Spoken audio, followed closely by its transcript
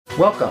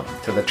Welcome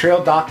to the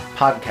Trail Doc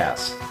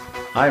Podcast.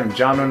 I am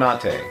John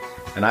Onate,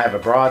 and I have a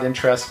broad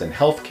interest in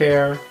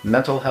healthcare,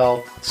 mental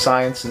health,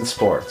 science, and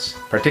sports,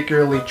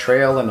 particularly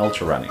trail and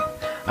ultra running.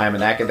 I am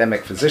an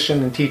academic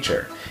physician and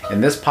teacher. In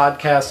this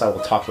podcast, I will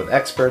talk with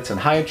experts and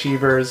high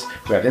achievers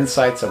who have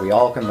insights that we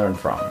all can learn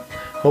from.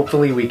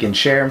 Hopefully, we can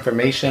share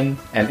information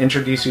and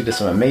introduce you to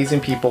some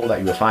amazing people that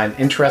you will find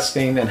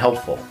interesting and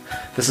helpful.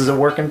 This is a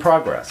work in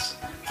progress.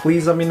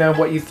 Please let me know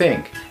what you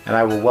think, and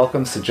I will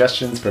welcome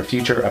suggestions for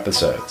future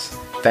episodes.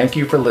 Thank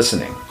you for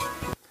listening.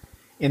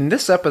 In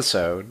this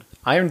episode,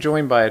 I am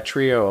joined by a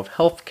trio of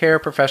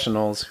healthcare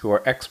professionals who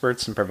are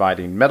experts in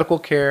providing medical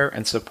care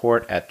and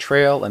support at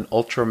trail and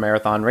ultra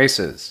marathon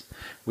races.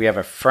 We have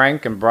a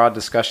frank and broad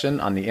discussion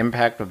on the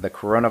impact of the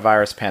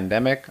coronavirus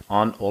pandemic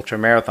on ultra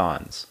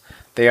marathons.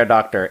 They are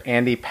Dr.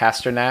 Andy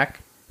Pasternak,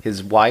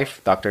 his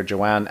wife, Dr.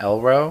 Joanne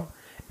Elro,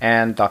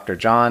 and Dr.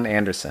 John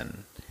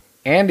Anderson.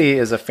 Andy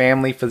is a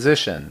family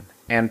physician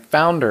and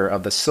founder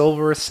of the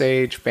Silver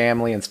Sage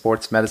Family and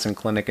Sports Medicine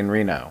Clinic in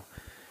Reno.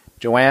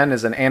 Joanne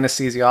is an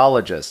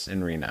anesthesiologist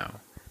in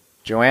Reno.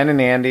 Joanne and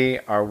Andy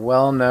are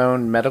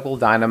well-known medical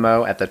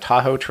dynamo at the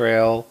Tahoe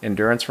Trail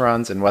endurance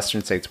runs in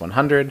Western States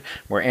 100,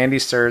 where Andy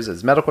serves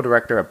as medical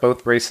director at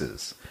both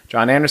races.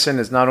 John Anderson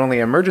is not only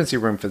an emergency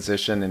room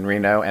physician in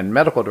Reno and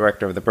medical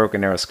director of the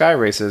Broken Arrow Sky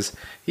Races,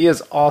 he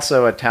is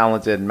also a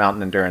talented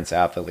mountain endurance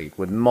athlete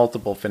with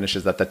multiple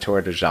finishes at the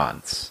Tour de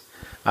France.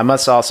 I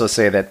must also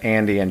say that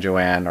Andy and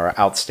Joanne are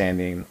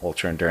outstanding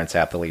ultra endurance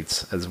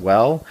athletes as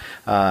well,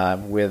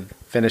 with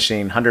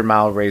finishing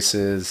 100-mile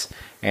races.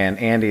 And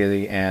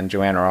Andy and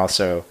Joanne are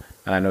also,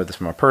 and I know this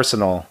from a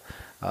personal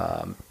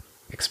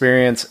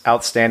experience,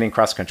 outstanding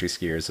cross-country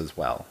skiers as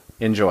well.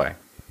 Enjoy.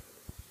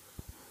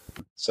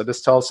 So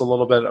just tell us a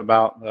little bit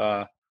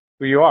about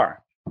who you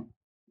are.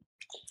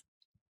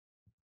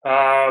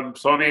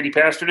 So I'm Andy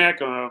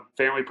Pasternak. I'm a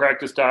family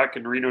practice doc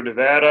in Reno,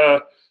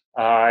 Nevada.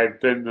 I've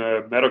been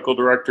the medical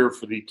director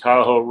for the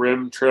Tahoe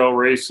Rim Trail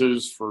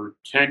races for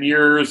 10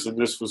 years, and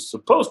this was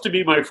supposed to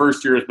be my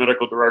first year as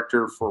medical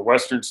director for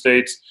Western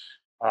States.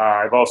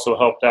 I've also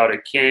helped out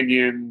at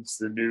Canyons,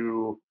 the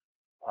new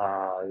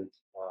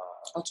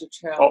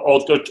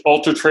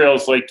Ultra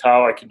Trails Lake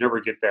Tahoe. I could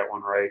never get that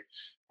one right.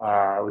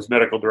 I was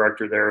medical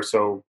director there,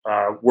 so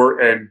have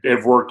worked at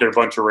a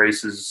bunch of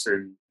races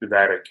in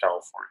Nevada and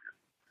California.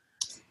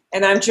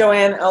 And I'm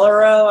Joanne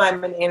Ellero.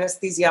 I'm an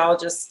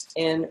anesthesiologist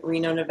in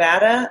Reno,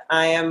 Nevada.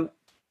 I am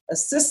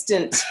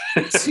assistant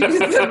to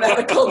the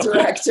medical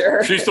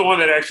director. She's the one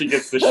that actually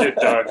gets the shit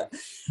done.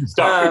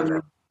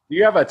 Do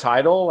you have a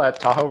title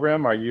at Tahoe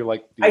Rim? Are you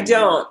like... I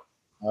don't.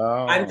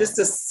 Oh. I'm just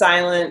a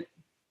silent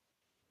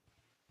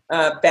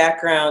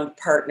background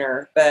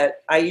partner,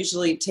 but I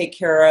usually take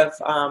care of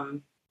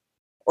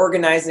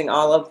organizing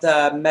all of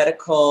the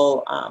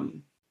medical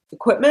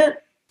equipment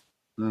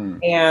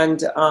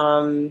and...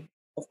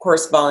 of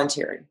course,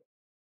 volunteering.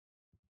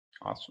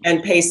 Awesome.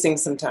 And pacing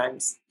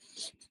sometimes.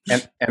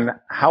 And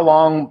how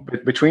long,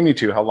 between you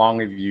two, how long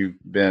have you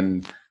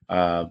been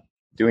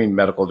doing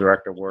medical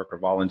director work or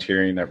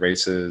volunteering at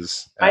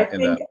races? I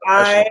think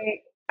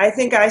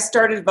I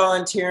started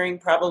volunteering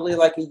probably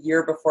like a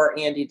year before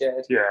Andy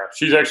did. Yeah,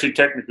 she's actually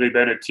technically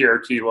been at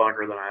TRT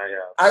longer than I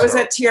have. I was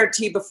at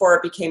TRT before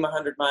it became a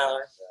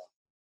 100-miler.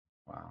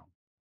 Wow.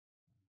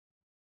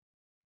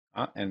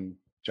 And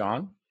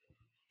John?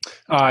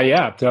 So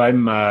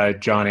I'm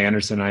John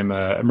Anderson. I'm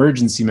an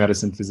emergency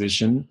medicine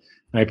physician.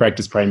 I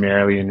practice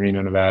primarily in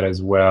Reno, Nevada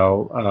as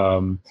well.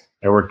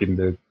 I work in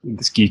the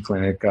ski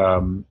clinic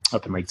up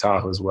in Lake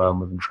Tahoe as well. I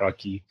live in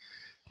Truckee.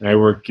 And I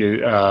work in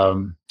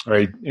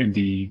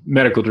the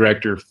medical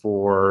director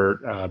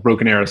for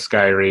Broken Arrow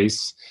Sky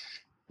Race.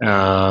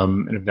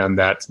 And I've done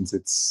that since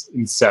its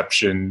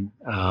inception.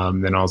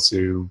 Then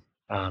also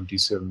do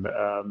some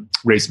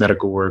race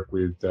medical work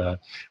with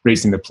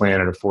Racing the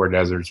Planet of Four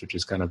Deserts, which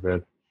is kind of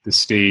the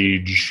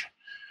stage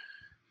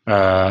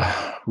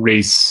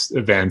race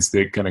events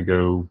that kind of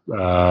go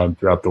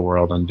throughout the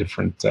world on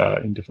different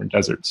in different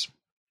deserts.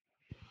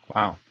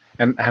 Wow.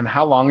 And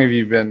how long have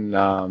you been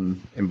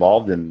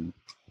involved in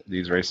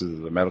these races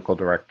as a medical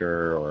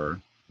director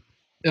or?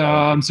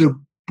 So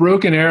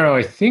Broken Arrow,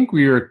 I think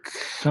we were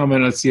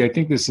coming, let's see, I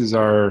think this is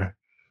our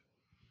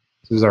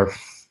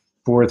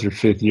fourth or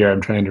fifth year. I'm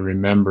trying to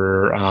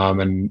remember.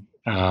 And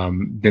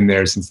been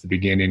there since the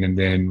beginning. And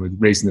then with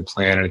Racing the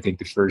Planet, I think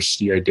the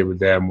first year I did with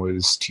them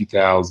was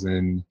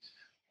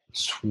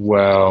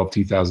 2012,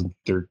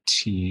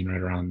 2013,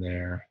 right around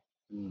there.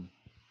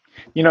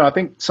 You know, I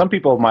think some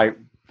people might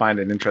find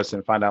it interesting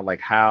to find out like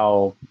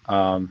how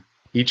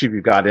each of you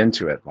got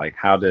into it. Like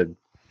how did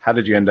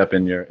you end up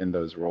in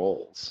those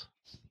roles?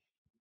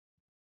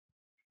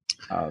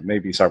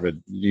 Maybe start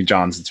with you,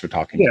 John, since we're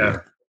talking.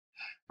 Yeah.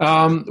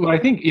 Well, I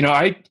think,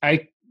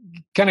 I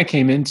kind of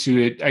came into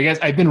it. I guess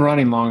I've been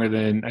running longer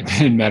than I've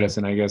been in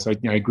medicine. I guess I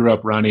grew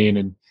up running,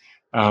 and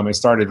I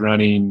started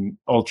running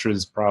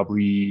ultras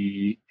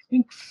probably I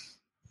think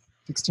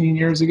 16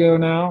 years ago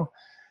now.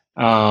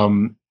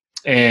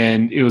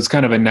 And it was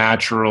kind of a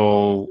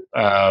natural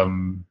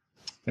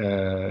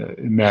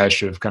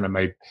mesh of kind of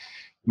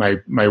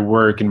my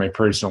work and my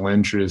personal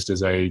interest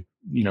as I,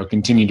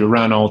 continue to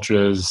run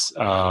ultras.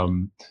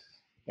 And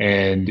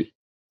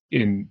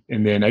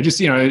then I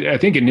just, I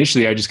think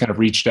initially I just kind of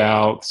reached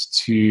out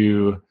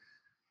to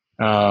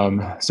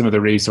some of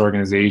the race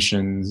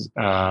organizations,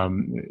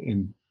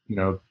 and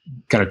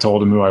kind of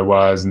told them who I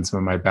was and some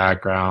of my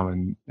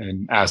background,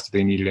 and asked if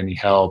they needed any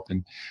help.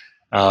 And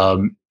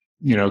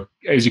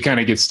as you kind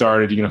of get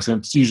started, so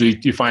it's usually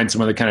you find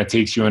someone that kind of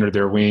takes you under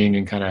their wing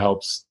and kind of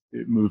helps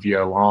move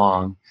you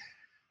along.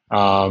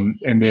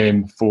 And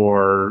then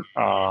for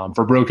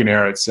Broken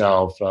Arrow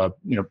itself,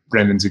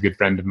 Brendan's a good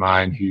friend of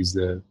mine. He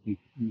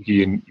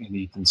and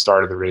Ethan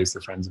started the race.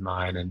 They're friends of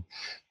mine, and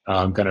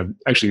kind of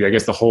actually, I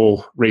guess the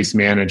whole race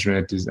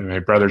management is, my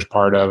brother's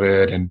part of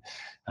it, and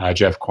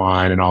Jeff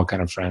Quine and all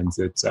kind of friends.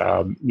 It's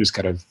just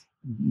kind of,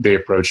 they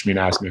approached me and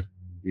asked me to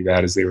do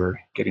that as they were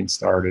getting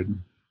started.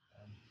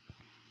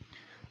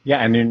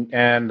 Yeah,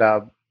 and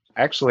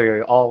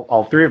actually,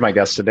 all three of my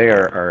guests today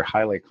are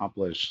highly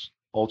accomplished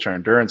ultra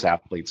endurance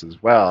athletes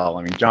as well.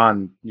 I mean,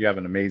 John, you have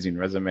an amazing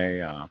resume.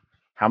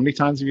 How many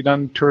times have you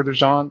done Tour de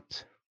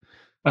Jante?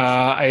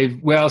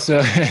 I've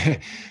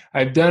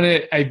done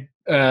it.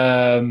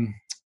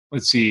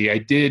 Let's see.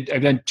 I've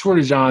done Tour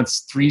de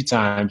Jante 3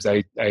 times.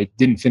 I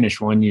didn't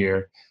finish one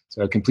year,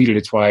 so I completed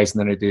it twice,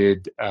 and then I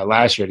did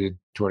last year. I did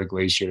Tour de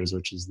Glaciers,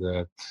 which is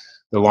the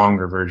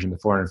longer version, the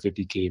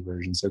 450K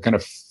version. So kind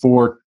of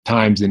 4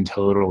 times in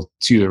total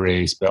to the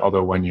race, but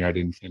although one year I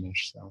didn't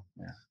finish. So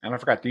yeah. And I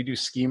forgot, do you do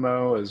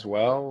skimo as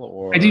well?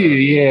 Or I do,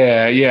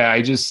 yeah.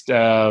 I just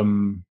I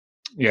mean,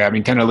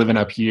 kind of living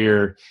up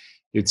here,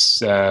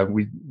 it's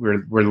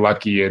we're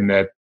lucky in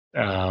that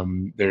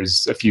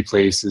there's a few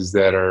places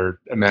that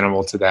are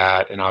amenable to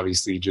that, and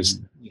obviously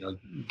just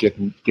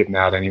getting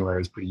out anywhere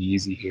is pretty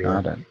easy here.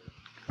 Got it.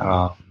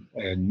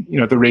 And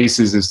the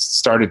races has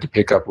started to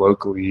pick up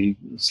locally.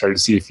 Started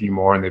to see a few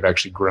more, and they've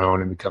actually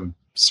grown and become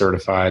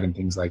certified and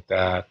things like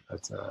that.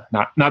 But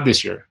not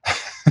this year.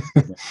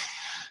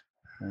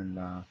 And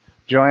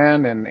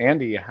Joanne and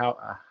Andy,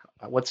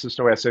 what's the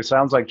story? So it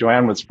sounds like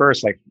Joanne was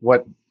first. Like,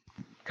 what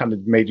kind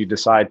of made you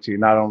decide to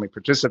not only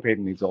participate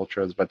in these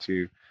ultras, but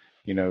to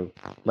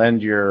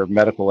lend your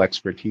medical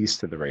expertise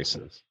to the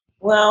races?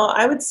 Well,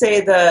 I would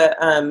say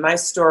my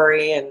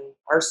story and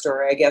our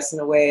story, I guess, in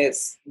a way,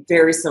 is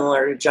very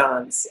similar to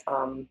John's.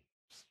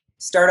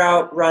 Start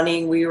out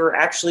running. We were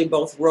actually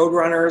both road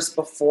runners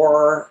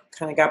before,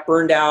 kind of got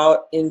burned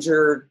out,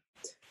 injured,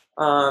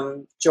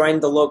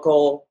 joined the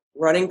local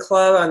running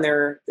club on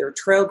their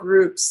trail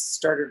groups,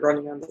 started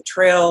running on the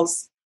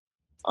trails.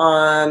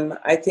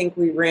 I think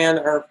we ran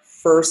our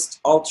first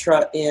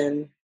ultra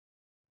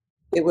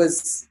it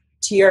was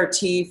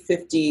TRT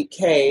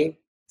 50K,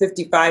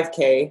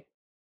 55K.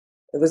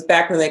 It was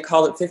back when they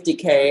called it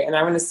 50K, and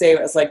I want to say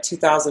it was like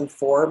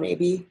 2004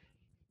 maybe,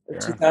 or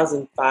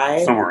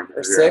 2005 somewhere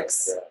or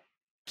 6. Yeah.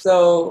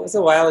 So it was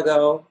a while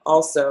ago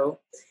also.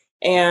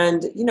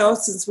 And,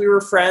 since we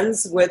were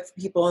friends with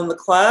people in the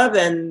club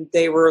and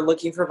they were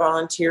looking for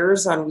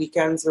volunteers on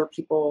weekends where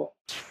people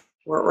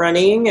weren't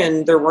running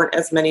and there weren't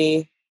as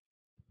many,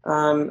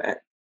 I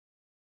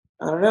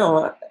don't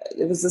know,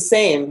 it was the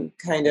same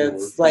kind of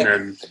like...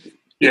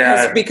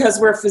 Because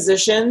we're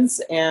physicians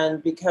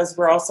and because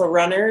we're also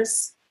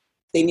runners,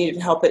 they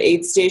needed help at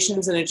aid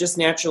stations, and it just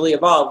naturally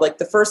evolved. Like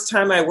the first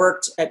time I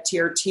worked at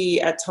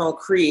TRT at Tunnel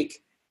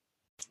Creek,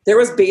 there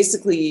was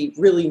basically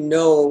really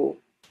no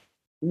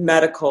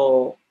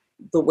medical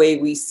the way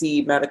we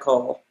see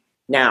medical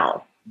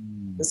now.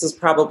 This is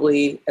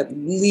probably at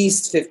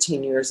least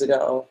 15 years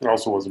ago. It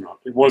also wasn't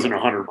a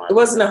 100 miler. It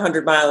wasn't a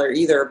 100 miler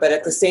either, but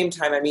at the same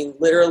time, I mean,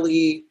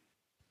 literally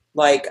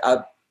like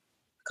a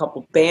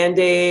couple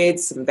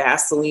Band-Aids, some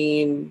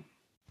Vaseline.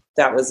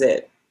 That was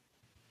it.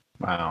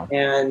 Wow.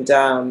 And,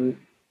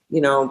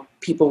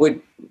 people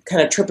would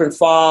kind of trip and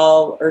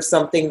fall or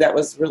something. That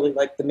was really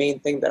like the main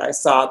thing that I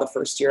saw the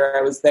first year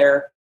I was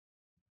there.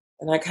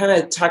 And I kind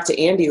of talked to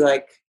Andy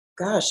like,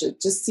 gosh,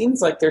 it just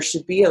seems like there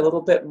should be a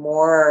little bit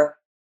more,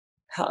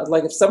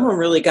 like if someone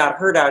really got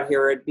hurt out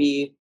here, it'd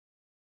be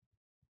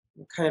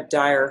kind of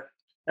dire.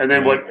 And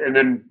then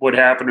what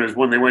happened is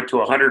when they went to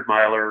a 100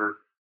 miler,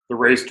 the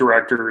race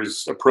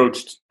directors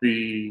approached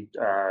the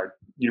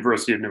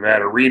University of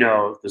Nevada,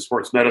 Reno, the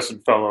sports medicine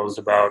fellows,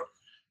 about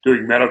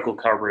doing medical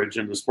coverage.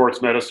 And the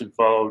sports medicine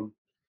fellow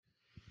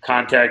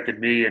contacted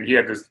me, and he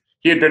had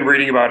been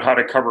reading about how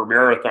to cover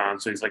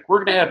marathons. So he's like, we're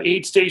going to have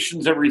aid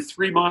stations every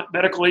 3 miles,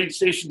 medical aid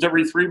stations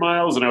every 3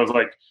 miles. And I was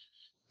like,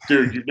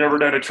 dude, you've never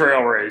done a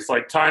trail race.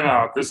 Like, time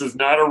out. This is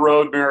not a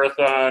road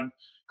marathon.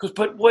 Because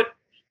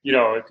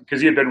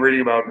he had been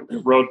reading about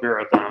road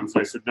marathons.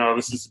 I said, no,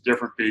 this is a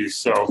different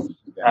beast. So,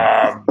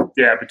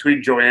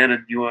 between Joanne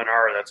and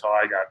UNR, that's how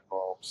I got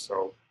involved.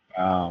 So,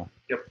 wow.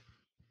 Yep.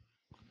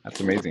 That's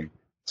amazing.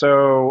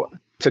 So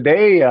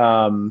today,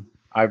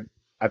 I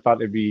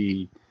thought it'd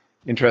be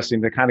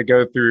interesting to kind of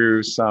go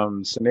through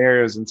some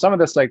scenarios, and some of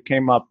this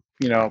came up,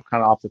 kind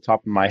of off the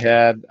top of my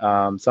head.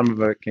 Some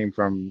of it came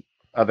from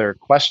other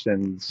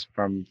questions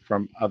from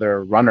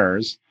other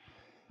runners.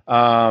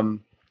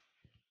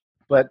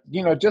 But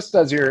just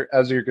as your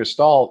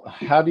gestalt,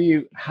 how do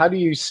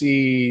you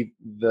see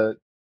the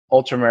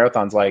ultra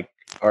marathons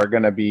are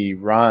going to be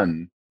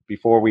run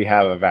before we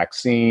have a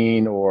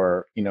vaccine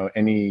or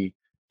any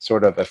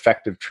sort of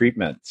effective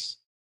treatments?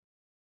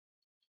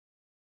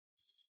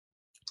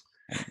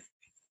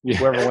 Yeah.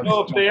 I don't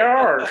know if they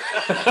are.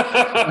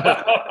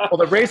 Well,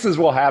 the races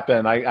will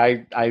happen.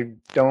 I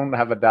don't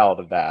have a doubt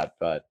of that.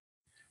 But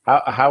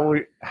how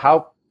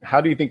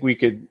do you think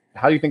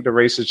the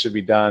races should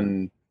be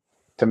done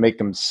to make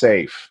them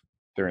safe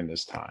during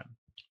this time?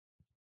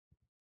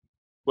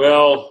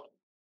 Well,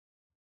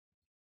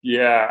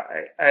 yeah,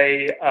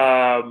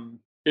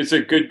 it's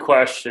a good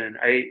question.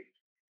 I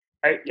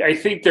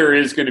think there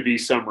is going to be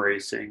some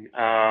racing.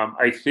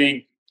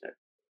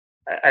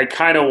 I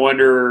kind of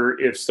wonder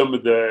if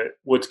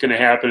what's going to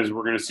happen is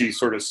we're going to see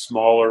sort of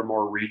smaller,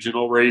 more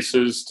regional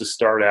races to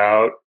start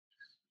out.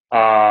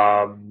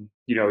 I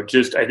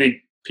think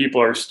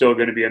people are still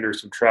going to be under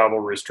some travel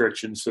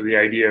restrictions. So the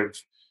idea of,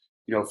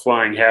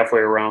 flying halfway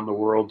around the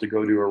world to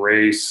go do a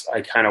race, I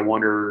kind of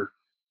wonder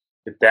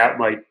if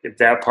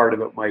that part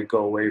of it might go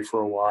away for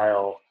a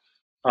while.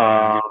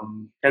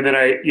 And then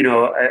I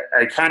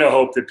kind of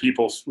hope that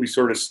we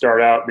sort of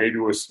start out maybe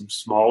with some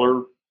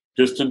smaller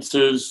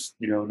distances,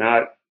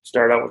 not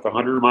start out with a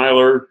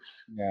 100-miler,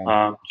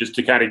 just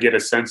to kind of get a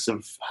sense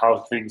of how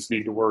things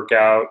need to work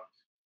out.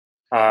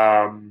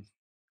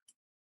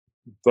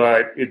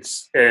 But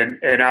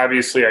and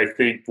obviously I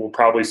think we'll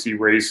probably see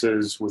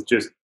races with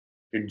just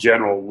in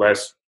general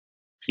less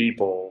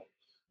people.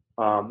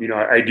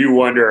 I do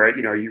wonder,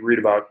 you read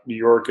about New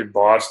York and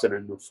Boston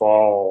in the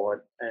fall,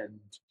 and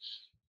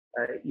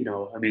I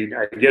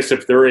guess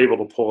if they're able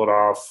to pull it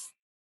off,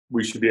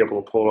 we should be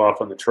able to pull it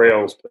off on the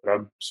trails, but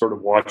I'm sort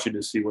of watching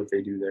to see what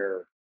they do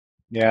there.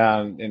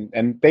 Yeah.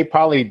 And they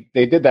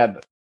did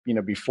that,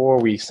 before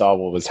we saw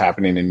what was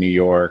happening in New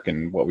York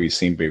and what we've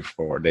seen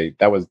before. They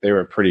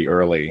were pretty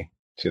early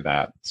to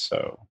that.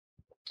 So,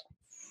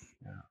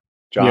 yeah.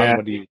 John,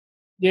 what do you?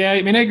 Yeah. I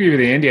agree with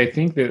Andy. I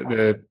think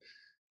that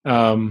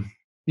I'm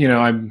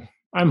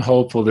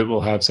hopeful that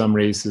we'll have some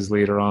races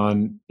later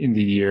on in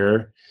the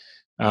year.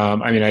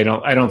 I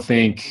don't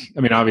think,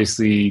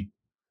 obviously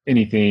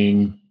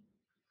anything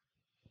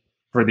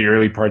for the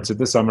early parts of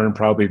the summer and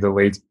probably the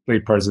late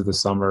parts of the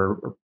summer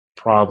are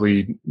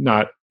probably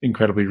not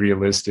incredibly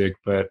realistic.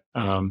 But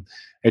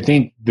I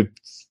think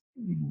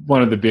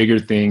one of the bigger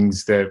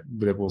things that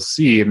we'll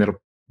see and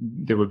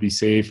that would be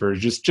safer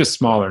is just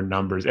smaller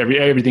numbers.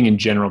 Everything in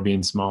general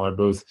being smaller,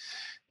 both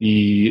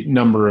the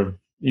number of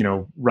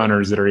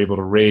runners that are able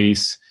to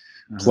race,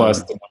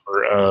 plus the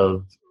number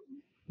of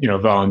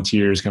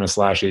volunteers kind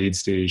of / aid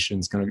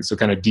stations,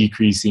 kind of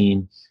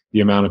decreasing the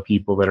amount of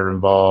people that are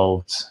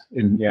involved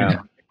in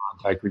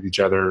contact with each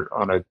other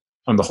on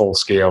the whole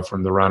scale,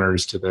 from the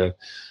runners to the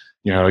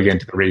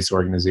to the race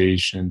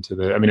organization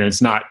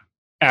it's not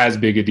as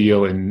big a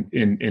deal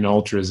in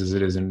ultras as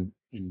it is in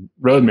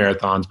road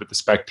marathons, but the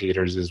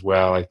spectators as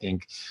well, I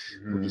think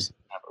we'll just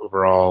have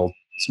overall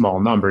small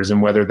numbers.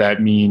 And whether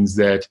that means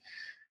that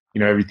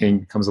everything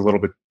becomes a little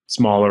bit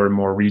smaller and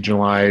more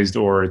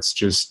regionalized, or it's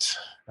just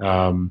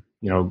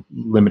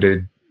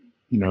limited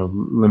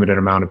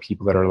amount of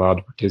people that are allowed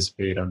to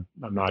participate, I'm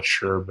not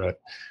sure, but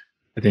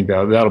I think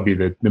that'll be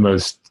the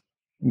most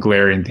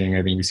glaring thing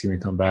I think we see when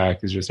we come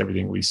back, is just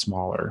everything will be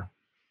smaller.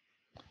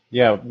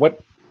 Yeah.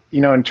 What,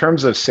 in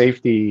terms of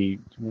safety,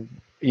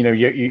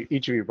 you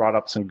each of you brought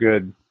up some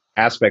good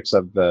aspects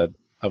of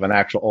an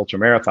actual ultra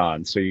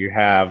marathon. So you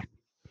have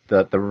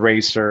the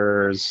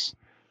racers,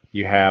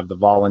 you have the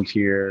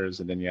volunteers,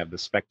 and then you have the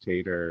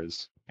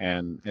spectators.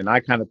 And I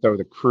kind of throw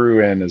the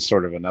crew in as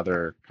sort of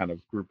another kind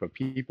of group of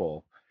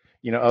people.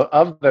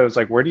 Of those,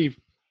 where do you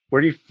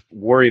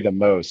worry the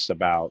most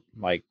about,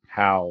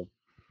 how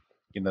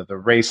the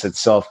race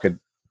itself could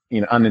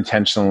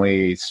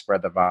unintentionally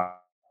spread the virus?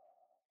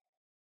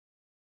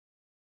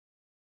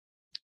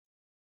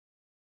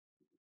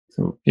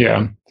 So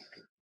yeah,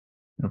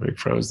 nobody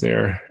froze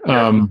there.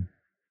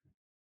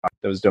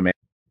 Those domains.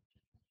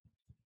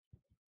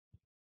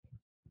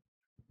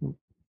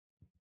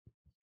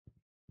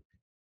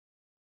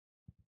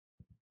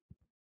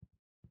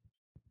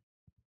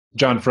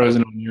 John,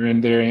 frozen on your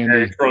end there, Andy?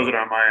 Yeah, it's frozen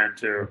on my end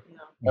too.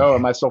 Oh,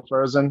 am I still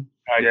frozen?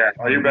 Yeah.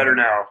 Oh, you're better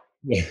now.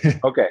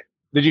 Okay.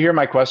 Did you hear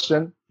my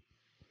question?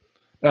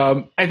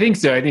 I think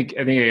so. I think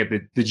I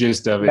get the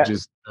gist of it.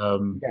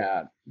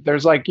 Yeah.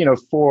 There's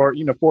four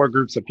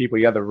groups of people.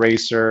 You have the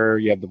racer,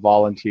 you have the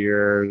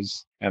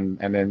volunteers, and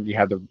then you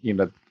have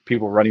the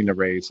people running the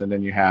race, and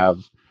then you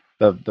have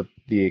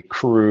the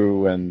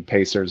crew and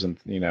pacers, and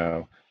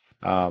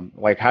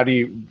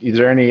is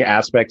there any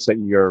aspects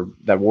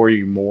that worry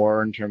you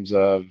more in terms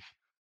of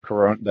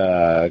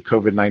the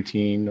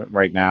COVID-19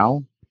 right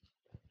now?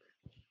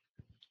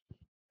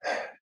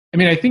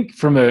 I think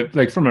from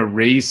a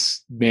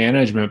race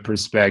management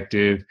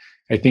perspective,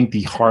 I think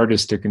the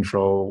hardest to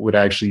control would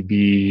actually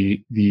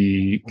be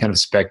the kind of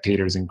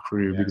spectators and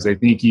crew, because I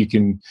think you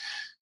can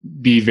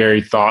be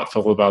very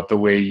thoughtful about the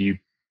way you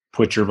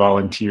put your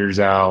volunteers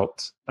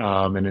out,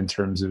 and in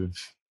terms of,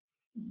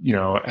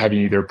 having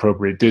either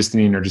appropriate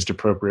distancing or just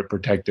appropriate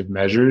protective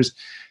measures.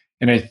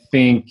 And I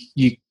think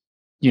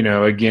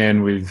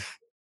again, with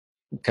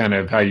kind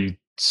of how you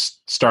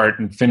start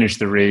and finish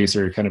the race,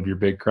 or kind of your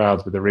big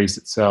crowds, but the race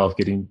itself,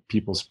 getting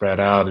people spread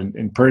out.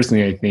 And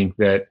personally, I think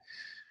that,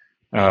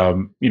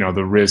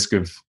 the risk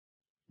of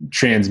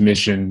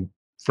transmission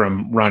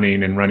from running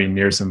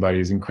near somebody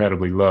is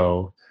incredibly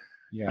low.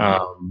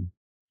 Yeah.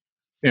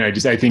 And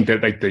I think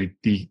that like the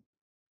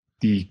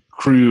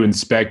crew and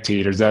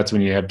spectators, that's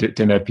when you tend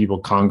to have people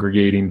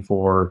congregating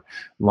for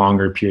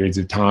longer periods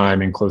of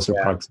time in closer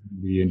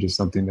proximity, and just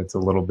something that's a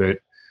little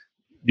bit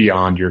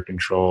beyond your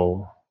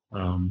control.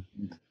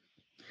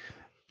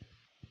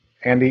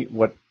 Andy,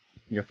 what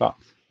your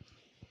thoughts?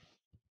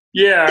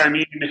 Yeah, I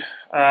mean,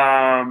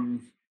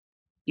 and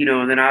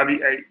then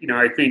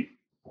I think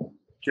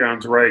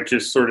John's right.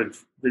 Just sort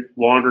of the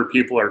longer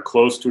people are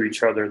close to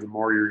each other, the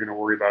more you're going to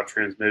worry about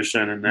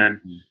transmission. And then,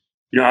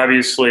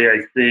 obviously,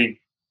 I think,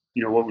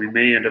 what we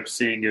may end up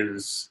seeing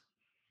is,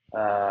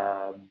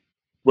 I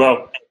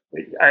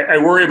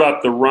worry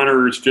about the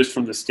runners just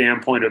from the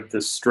standpoint of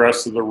the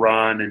stress of the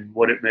run and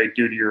what it may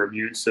do to your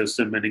immune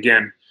system. And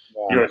again,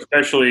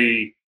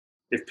 especially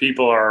if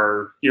people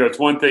are, it's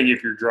one thing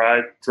if you're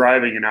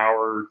driving an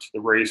hour to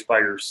the race by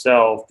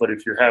yourself, but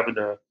if you're having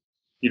to,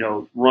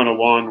 run a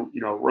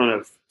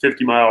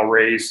 50-mile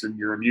race and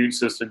your immune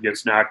system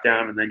gets knocked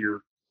down, and then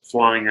you're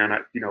flying on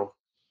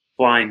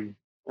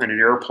an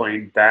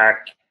airplane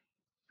back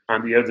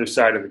on the other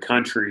side of the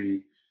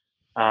country.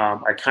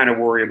 I kind of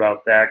worry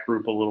about that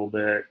group a little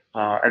bit.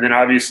 And then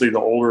obviously the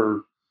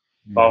older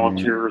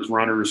volunteers,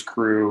 runners,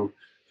 crew,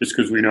 just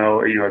because we know,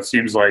 it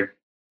seems like,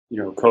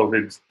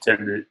 COVID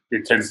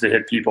tends to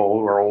hit people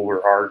who are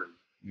older harder.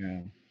 Yeah.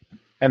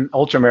 And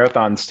ultra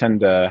marathons tend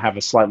to have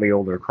a slightly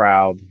older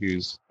crowd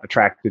who's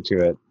attracted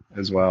to it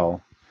as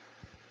well.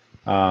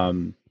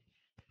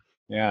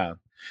 Yeah.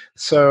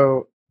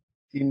 So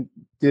in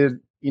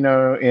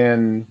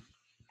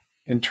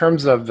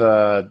terms of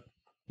the,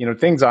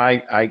 things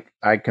I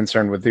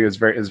concerned with you is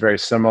very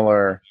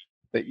similar.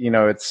 That,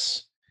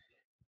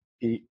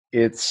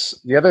 it's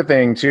the other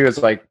thing too is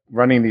like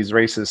running these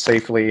races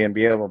safely and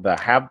be able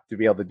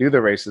to do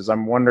the races.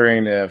 I'm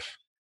wondering if,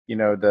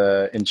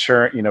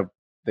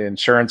 the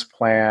insurance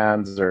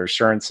plans or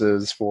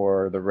assurances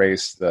for the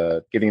race,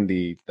 getting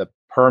the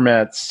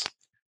permits.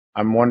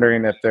 I'm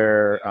wondering if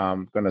they're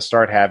going to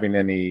start having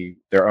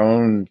their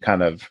own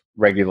kind of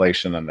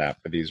regulation on that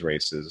for these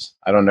races.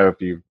 I don't know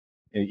if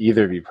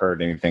either of you've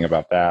heard anything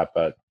about that,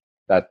 but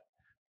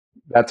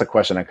that's a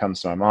question that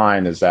comes to my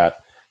mind, is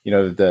that,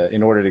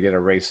 in order to get a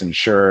race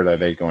insured, are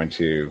they going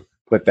to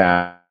put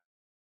that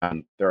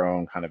on their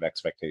own kind of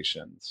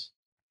expectations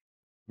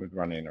with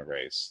running a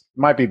race? It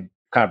might be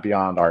kind of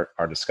beyond our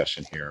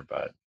discussion here,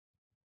 but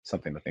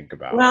something to think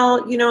about.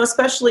 Well,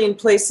 especially in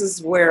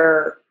places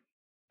where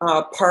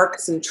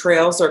parks and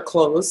trails are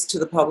closed to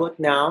the public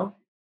now.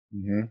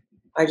 Mm-hmm.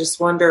 I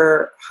just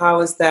wonder, how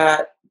is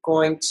that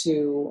going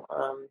to,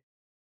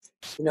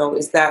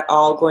 is that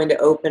all going to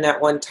open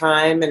at one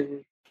time?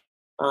 And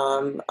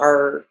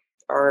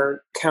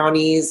are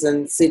counties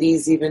and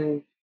cities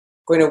even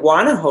going to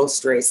want to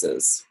host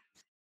races?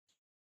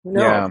 Who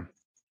knows? Yeah.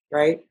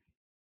 Right?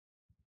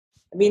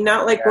 I mean,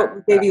 not like what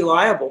would they be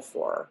liable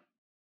for?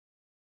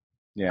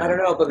 Yeah. I don't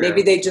know, but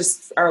maybe they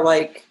just are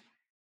like,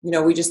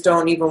 we just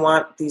don't even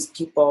want these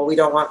people. We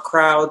don't want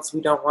crowds.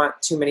 We don't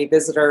want too many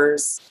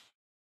visitors.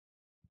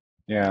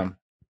 Yeah.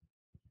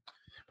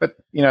 But,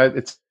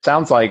 it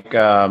sounds like,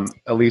 at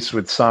least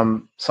with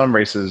some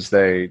races,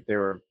 they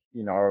were,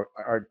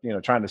 are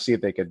trying to see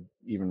if they could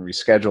even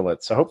reschedule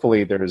it. So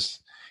hopefully there's,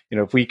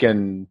 if we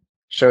can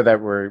show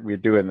that we're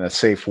doing it in a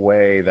safe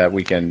way, that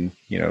we can,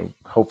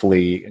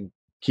 hopefully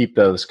keep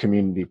those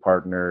community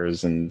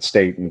partners and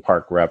state and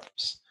park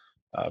reps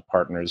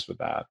partners with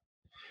that.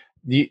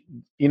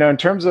 In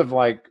terms of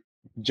like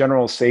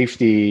general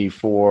safety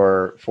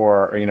for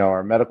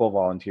our medical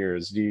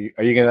volunteers,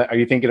 are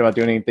you thinking about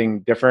doing anything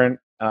different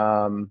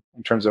in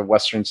terms of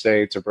Western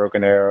states or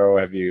Broken Arrow?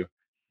 Have you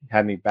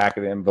had any back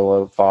of the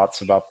envelope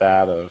thoughts about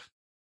that, of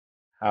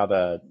how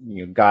the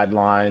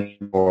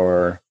guideline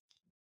for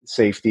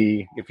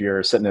safety if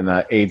you're sitting in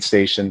an aid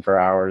station for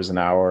hours and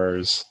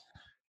hours?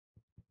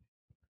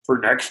 For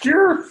next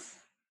year?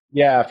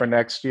 Yeah, for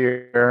next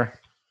year.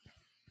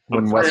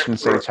 When Western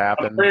states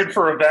happen. I'm praying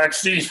for a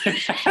vaccine.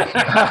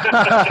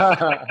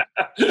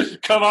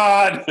 Come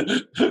on.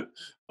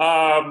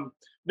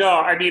 No,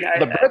 I mean,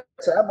 the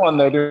Brits have one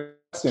they're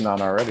testing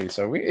on already.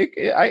 So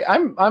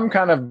I'm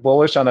kind of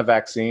bullish on a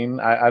vaccine.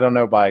 I don't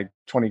know by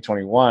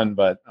 2021,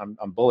 but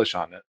I'm bullish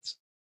on it.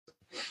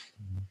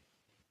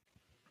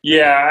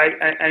 Yeah,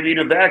 I mean,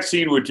 a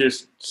vaccine would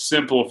just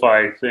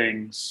simplify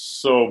things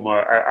so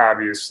much,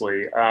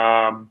 obviously.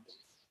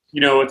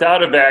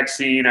 Without a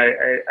vaccine,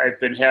 I've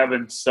been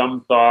having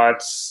some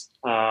thoughts.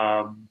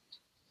 Some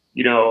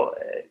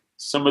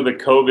of the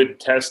COVID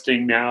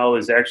testing now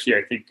is actually,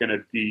 I think, going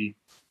to be,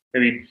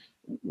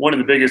 one of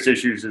the biggest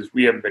issues is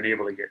we haven't been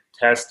able to get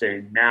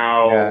testing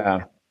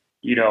now.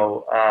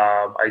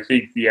 I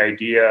think the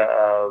idea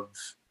of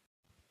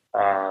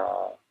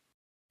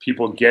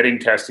people getting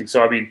testing.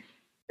 So, I mean,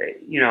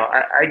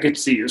 I could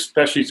see,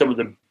 especially some of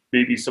the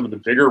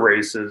bigger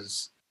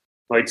races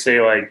might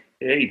say like,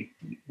 hey,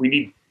 we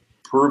need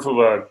proof of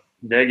a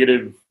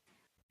negative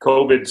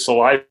COVID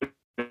saliva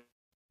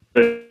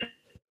to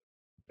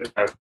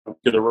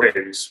the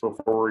race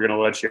before we're going to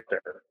let you up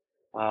there.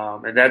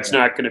 And that's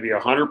not going to be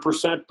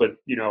 100%, but,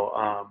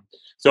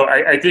 so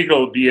I think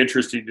it'll be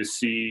interesting to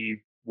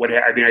see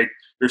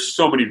there's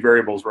so many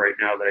variables right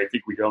now that I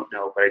think we don't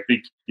know, but I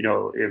think,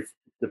 if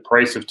the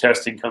price of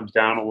testing comes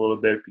down a little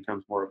bit,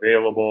 becomes more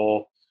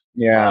available.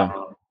 Yeah.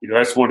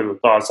 That's one of the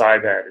thoughts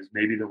I've had is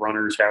maybe the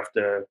runners have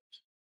to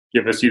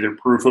give us either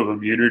proof of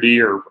immunity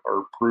or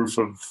proof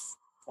of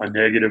a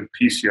negative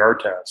PCR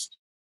test.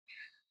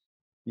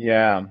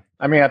 Yeah.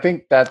 I mean, I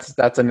think that's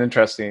an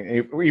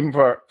interesting, even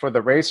for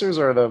the racers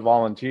or the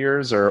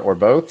volunteers or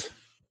both.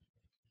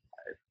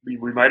 We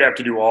might have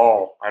to do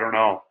all. I don't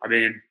know. I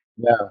mean,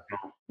 yeah.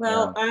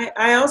 Well,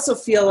 I also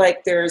feel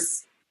like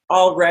there's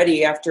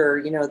already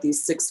after,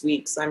 these 6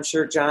 weeks, I'm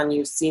sure, John,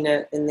 you've seen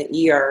it in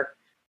the ER,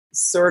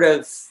 sort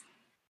of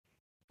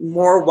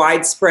more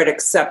widespread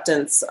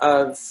acceptance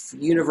of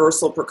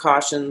universal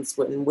precautions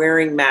when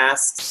wearing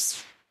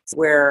masks,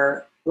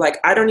 where like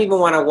I don't even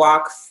want to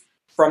walk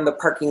from the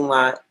parking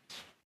lot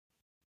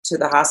to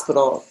the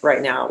hospital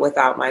right now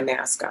without my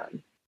mask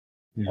on.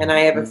 Mm-hmm. And I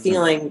have a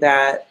feeling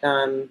that,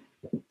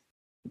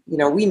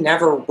 we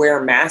never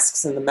wear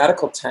masks in the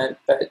medical tent,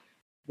 but,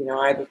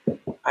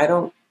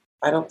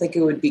 I don't think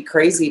it would be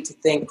crazy to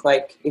think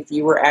like if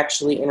you were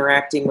actually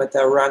interacting with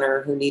a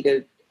runner who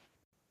needed,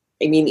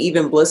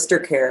 even blister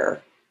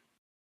care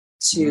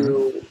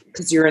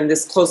because you're in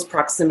this close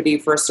proximity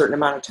for a certain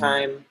amount of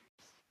time,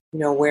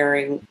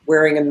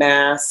 wearing a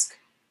mask.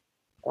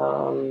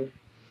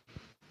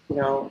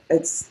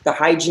 It's the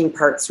hygiene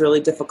part's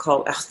really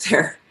difficult out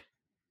there.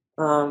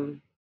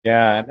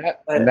 Yeah,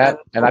 and I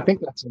think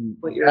that's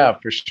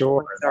for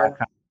sure. That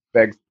kind of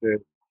begs to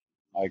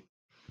like,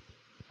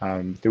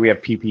 do we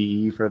have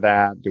PPE for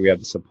that? Do we have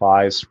the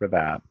supplies for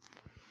that?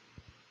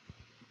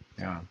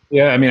 Yeah.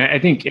 Yeah. I mean, I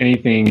think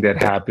anything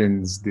that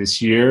happens this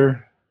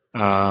year,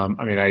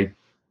 I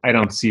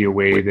don't see a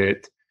way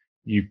that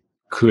you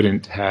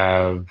couldn't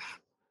have,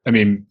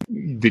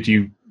 that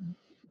you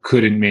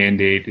couldn't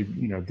mandate,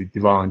 the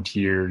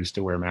volunteers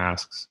to wear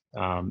masks.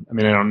 I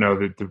don't know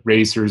that the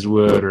racers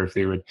would, or if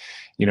they would,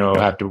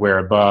 have to wear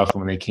a buff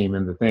when they came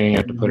in the thing,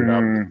 have to put it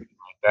up like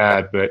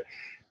that. But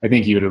I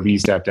think you would at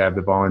least have to have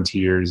the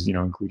volunteers,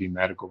 including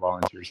medical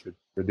volunteers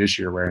for this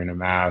year wearing a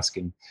mask.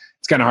 And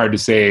it's kind of hard to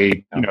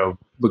say,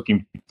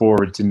 looking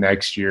forward to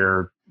next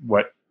year,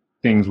 what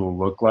things will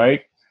look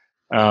like.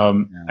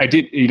 I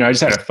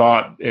just had a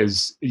thought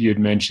as you had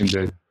mentioned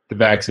the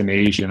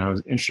vaccination. I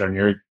was interested in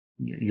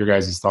your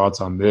guys' thoughts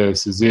on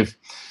this.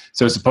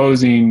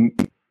 Supposing,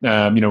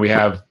 we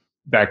have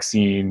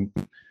vaccine,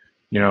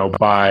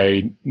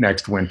 by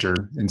next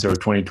winter. And so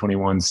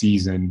 2021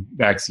 season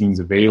vaccines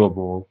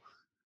available.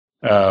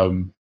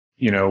 Would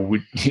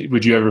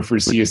you ever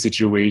foresee a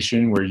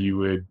situation where you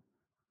would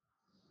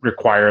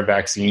require a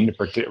vaccine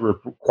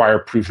require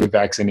proof of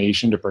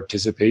vaccination to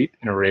participate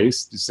in a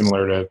race,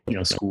 similar to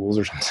schools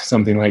or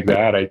something like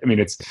that?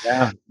 It's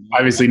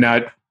obviously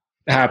not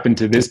happened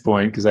to this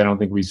point because I don't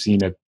think we've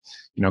seen it,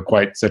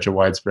 quite such a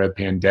widespread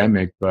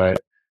pandemic.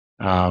 But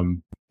I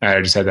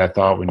just had that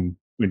thought when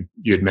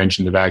you had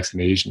mentioned the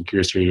vaccination.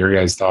 Curious to hear your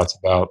guys' thoughts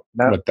about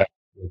what that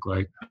would look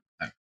like.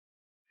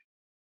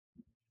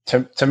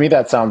 To me,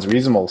 that sounds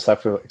reasonable,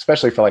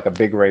 especially for like a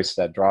big race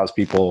that draws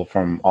people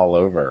from all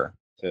over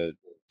to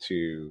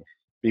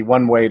be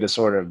one way to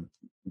sort of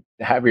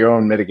have your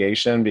own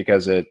mitigation,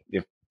 because if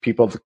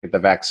people get the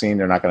vaccine,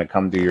 they're not going to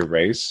come to your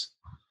race.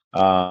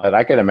 But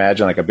I could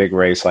imagine like a big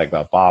race like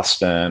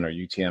Boston or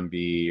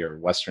UTMB or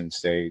Western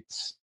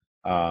States,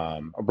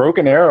 or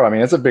Broken Arrow.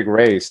 It's a big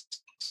race.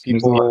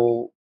 That's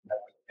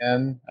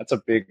a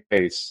big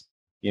race.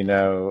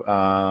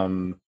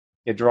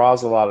 It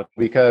draws a lot of,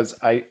 because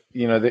I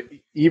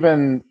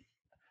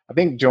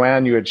think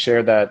Joanne, you had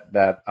shared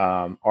that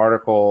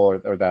article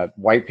or that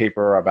white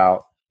paper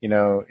about,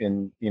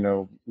 an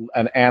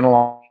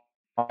analog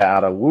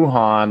out of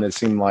Wuhan. It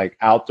seemed like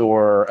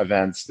outdoor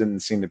events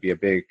didn't seem to be a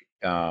big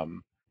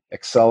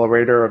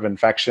accelerator of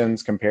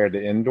infections compared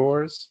to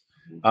indoors.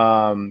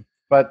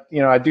 But,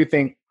 I do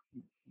think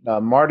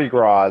Mardi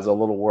Gras is a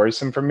little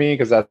worrisome for me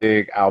because that's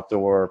big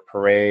outdoor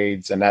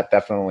parades, and that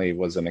definitely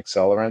was an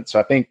accelerant. So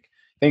I think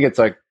it's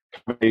a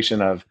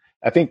combination of,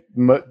 I think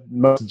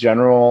most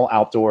general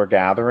outdoor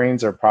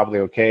gatherings are probably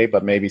okay,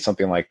 but maybe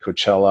something like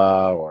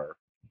Coachella or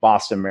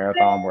Boston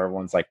Marathon, where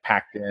everyone's like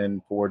packed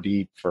in 4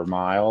 deep for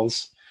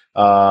miles,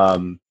 that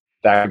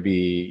would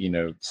be,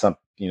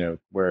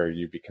 where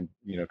you'd be,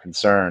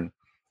 concerned.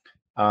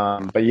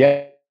 But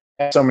yeah,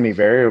 so many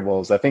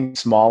variables. I think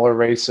smaller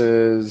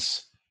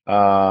races,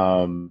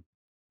 and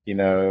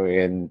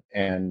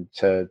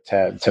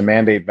to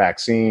mandate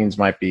vaccines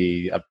might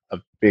be a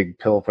big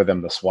pill for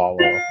them to swallow,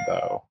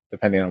 though.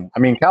 Depending on, I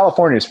mean,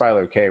 California is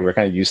probably okay. We're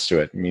kind of used to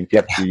it. I mean, you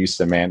have to be used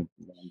to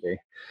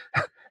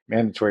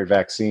mandatory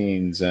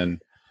vaccines, I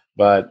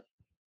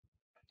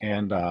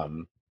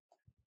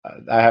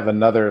have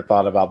another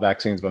thought about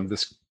vaccines, but I'm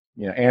just,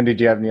 Andy,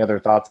 do you have any other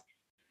thoughts?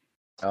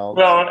 Well,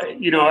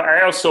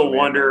 I also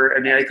wonder, I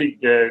mean, I think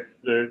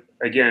that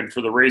again,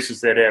 for the races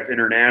that have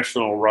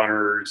international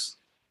runners,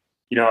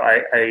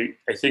 I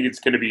think it's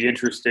going to be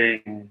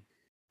interesting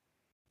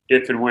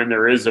if and when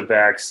there is a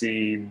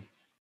vaccine.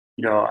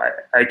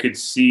 I could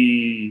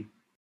see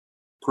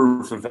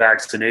proof of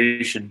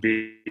vaccination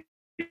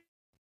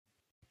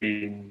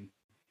being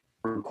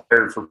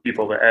required for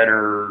people to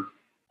enter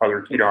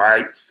other,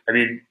 I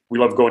mean, we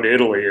love going to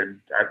Italy, and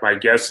my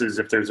guess is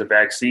if there's a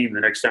vaccine,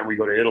 the next time we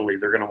go to Italy,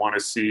 they're going to want to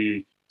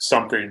see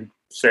something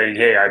saying,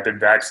 hey, I've been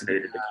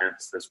vaccinated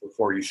against this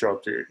before you show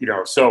up to,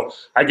 so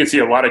I could see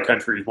a lot of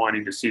countries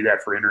wanting to see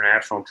that for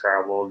international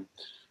travel.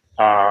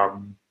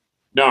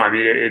 No, I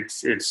mean,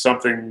 it's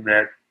something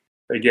that,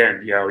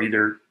 again,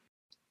 either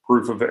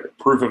proof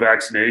of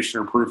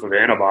vaccination or proof of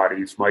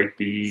antibodies might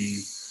be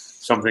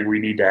something we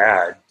need to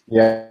add.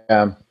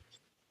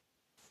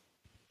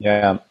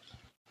 Yeah,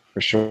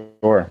 for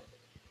sure.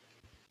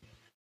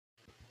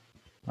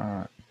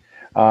 All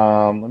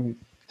right. Let me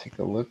take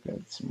a look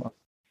at some.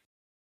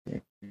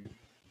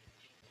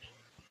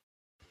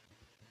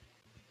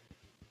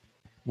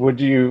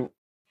 Would you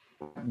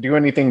do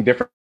anything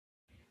different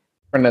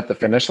at the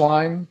finish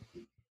line?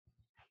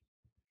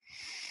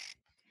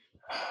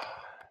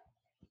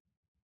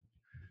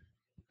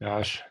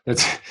 Gosh,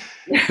 it's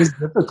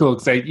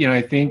difficult because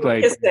I think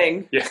like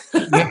kissing. Yeah.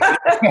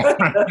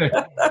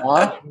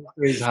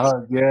 It's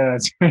hard. Yeah.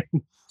 So,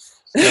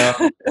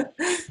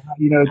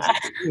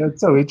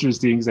 it's so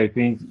interesting because I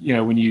think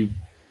when you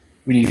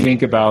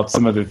think about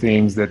some of the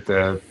things that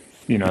the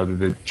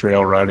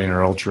trail running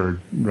or ultra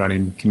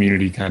running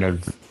community kind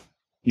of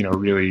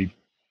really,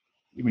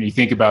 when you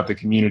think about the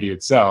community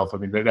itself, I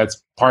mean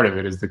that's part of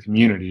it is the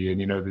community, and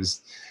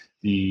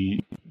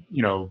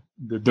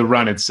the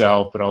run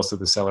itself, but also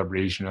the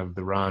celebration of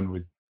the run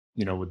with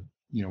your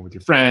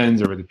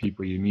friends or with the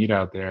people you meet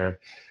out there,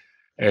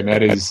 and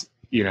that is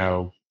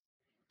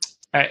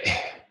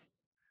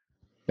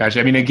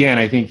I mean, again,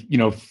 I think,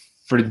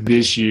 for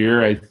this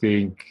year, I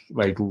think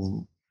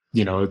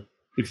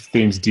if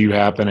things do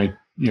happen,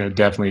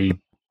 definitely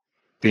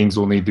things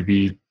will need to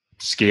be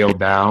scaled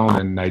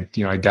down. And I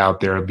doubt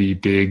there'll be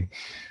big,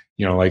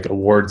 like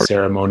award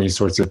ceremony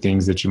sorts of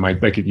things that you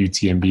might like at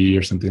UTMB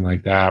or something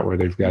like that, where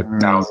they've got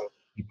thousands of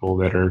people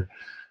that are,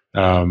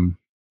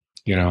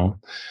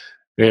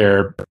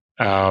 there.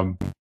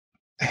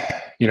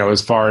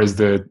 As far as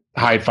the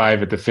high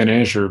five at the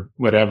finish or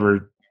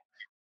whatever,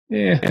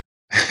 yeah.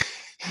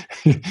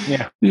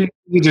 You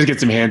just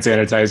get some hand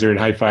sanitizer and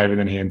high five and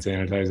then hand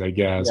sanitize, I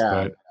guess. Yeah.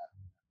 But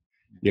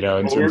in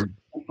terms of,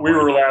 we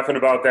were laughing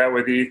about that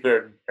with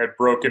Ethan at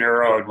Broken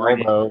Arrow and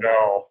Ringing the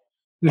Bell.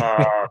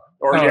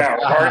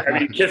 I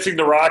mean, kissing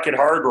the rock at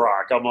Hard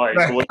Rock. I'm like,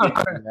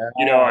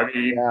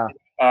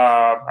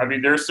 I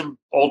mean, there's some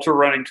ultra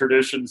running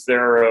traditions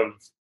there of,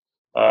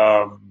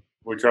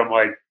 which I'm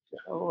like,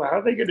 how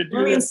are they going to do that?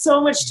 I mean, so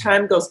much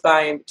time goes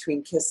by in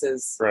between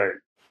kisses. Right.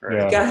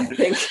 Yeah. You gotta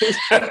think it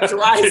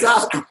dries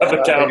up.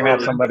 They can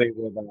have somebody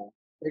with a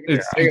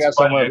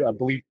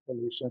bleach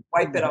solution.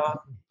 Wipe it off.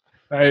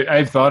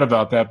 I've thought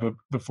about that, but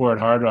before at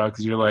Hard Rock,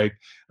 because you're like,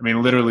 I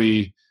mean,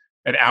 literally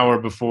an hour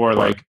before,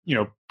 like,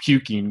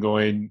 puking,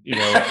 going,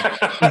 divide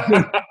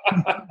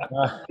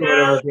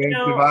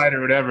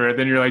or whatever, and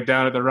then you're like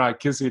down at the rock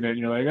kissing it, and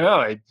you're like,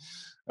 oh,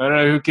 I don't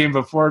know who came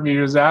before me,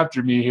 who's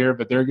after me here,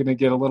 but they're going to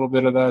get a little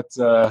bit of that,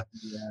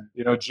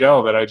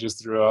 gel that I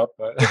just threw up.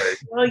 But.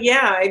 Well,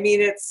 yeah, I mean,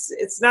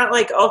 it's not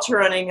like ultra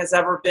running has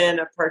ever been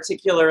a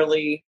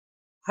particularly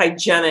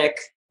hygienic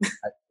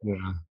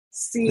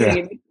scene.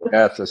 Yeah.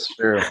 Yes, that's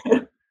true.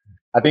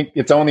 I think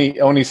it's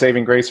only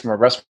saving grace from a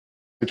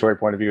respiratory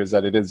point of view is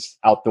that it is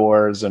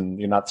outdoors and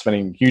you're not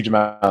spending huge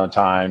amount of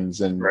times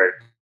in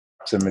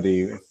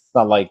proximity. It's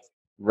not like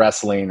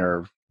wrestling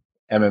or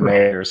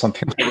MMA or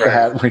something like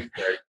that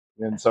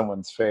in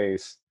someone's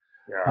face.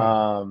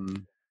 Yeah.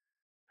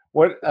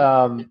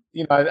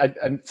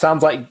 It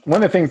sounds like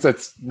one of the things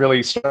that's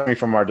really struck me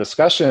from our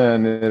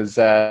discussion is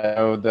that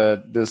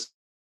the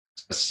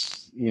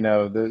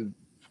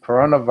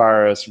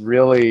coronavirus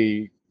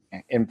really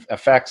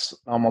affects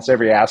almost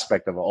every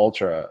aspect of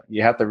ultra.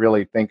 You have to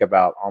really think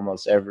about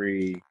almost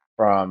every,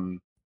 from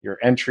your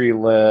entry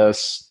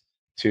list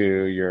to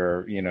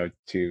your,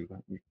 to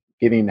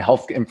getting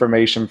health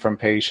information from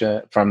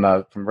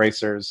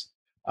racers,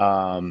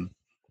 how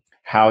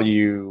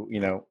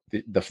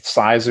the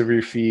size of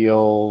your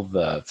field,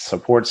 the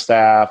support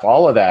staff,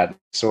 all of that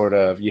sort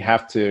of, we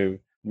have to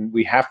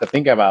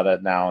think about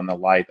it now in the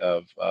light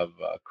of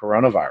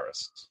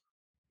coronavirus,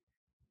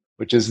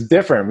 which is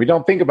different. We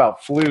don't think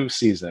about flu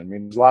season. I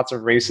mean, there's lots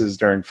of races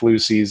during flu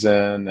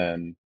season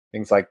and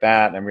things like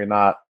that, and we're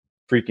not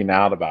freaking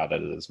out about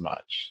it as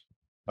much.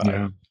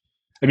 Yeah.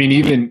 I mean,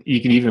 you can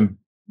even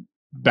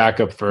back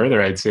up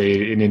further, I'd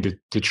say, and into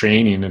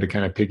training, and to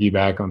kind of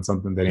piggyback on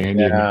something that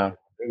Andy had mentioned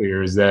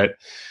earlier, is that,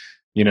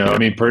 I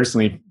mean,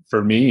 personally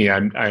for me,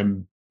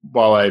 I'm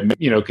while I'm,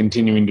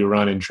 continuing to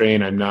run and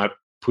train, I'm not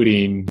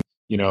putting,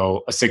 a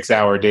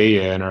 6-hour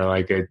day in, or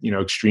like a,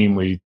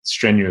 extremely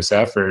strenuous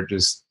effort,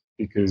 just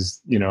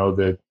because,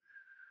 the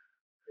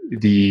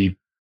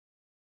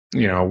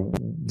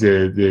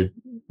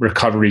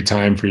recovery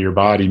time for your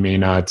body may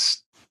not,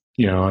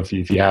 if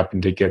you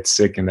happen to get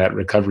sick in that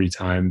recovery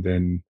time,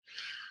 then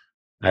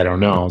I don't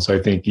know. So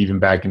I think even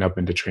backing up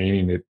into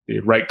training,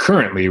 it right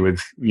currently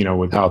with,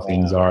 with how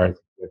things are, you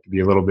have to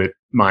be a little bit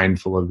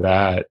mindful of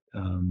that.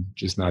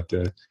 Just not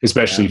to,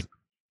 especially,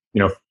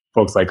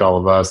 folks like all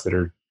of us that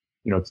are,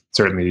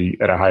 certainly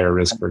at a higher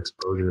risk for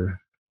exposure.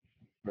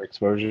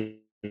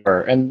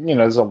 And,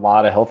 there's a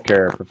lot of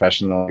healthcare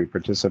professionals who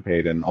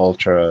participate in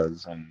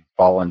ultras and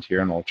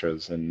volunteer in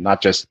ultras, and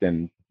not just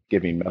in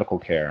giving medical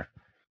care.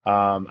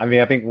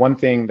 I think one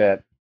thing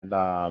that,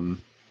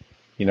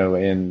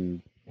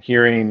 in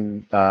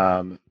hearing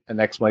an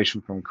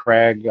explanation from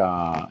Craig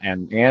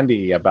and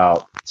Andy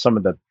about some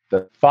of the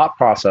thought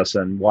process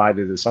and why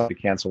they decided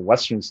to cancel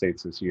Western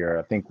states this year,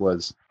 I think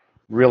was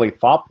really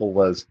thoughtful.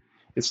 Was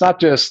it's not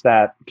just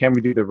that can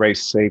we do the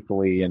race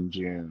safely in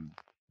June?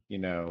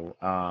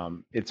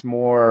 It's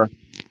more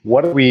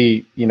what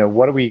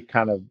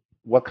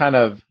kind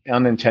of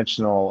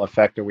unintentional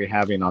effect are we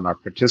having on our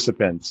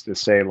participants to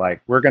say,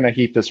 like, we're going to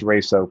keep this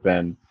race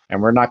open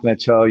and we're not going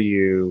to tell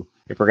you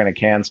if we're going to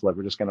cancel it.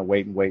 We're just going to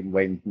wait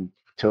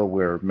until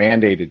we're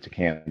mandated to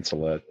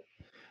cancel it.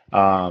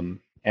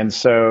 And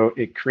so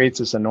it creates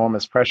this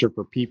enormous pressure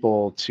for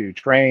people to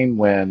train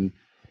when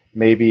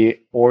maybe,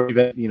 or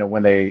even,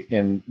 when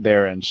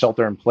they're in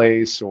shelter in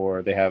place,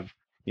 or they have,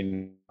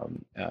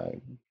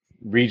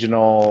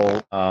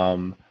 regional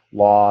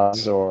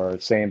laws or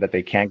saying that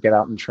they can't get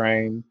out and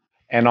train.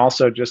 And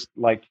also just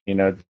like,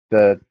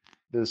 the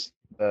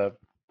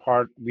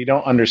part, we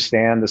don't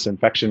understand this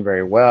infection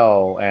very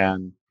well,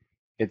 and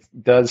it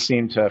does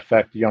seem to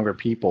affect younger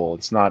people.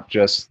 It's not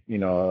just,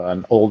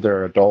 an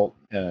older adult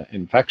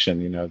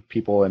infection.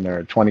 People in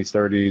their 20s,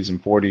 30s,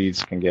 and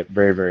 40s can get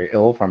very, very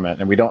ill from it,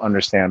 and we don't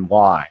understand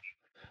why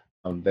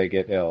they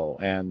get ill.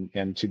 And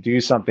to do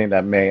something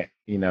that may,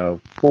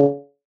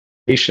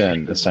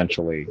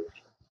 essentially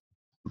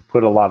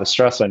put a lot of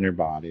stress on your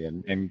body,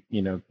 and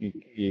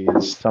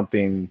is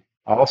something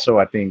also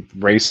I think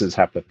races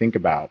have to think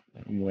about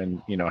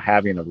when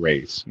having a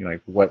race.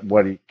 Like what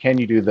can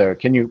you do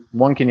can you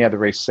have the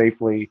race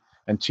safely,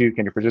 and two,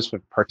 can your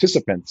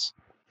participants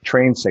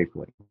train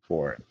safely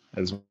for it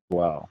as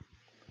well?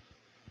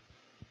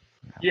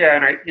 Yeah,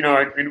 and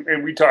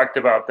and we talked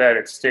about that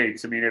at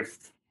States. I mean,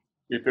 if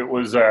it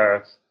was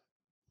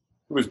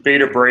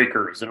Beta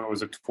Breakers and it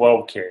was a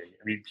 12K,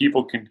 I mean,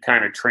 people can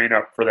kind of train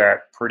up for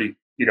that pretty,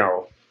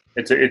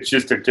 it's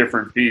just a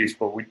different beast.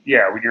 But when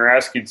you're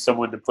asking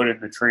someone to put in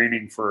the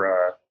training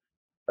for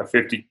a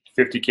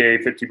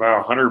 50K, 50 mile,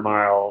 100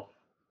 mile,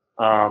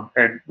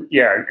 and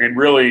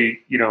really,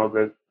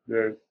 that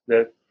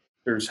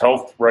there's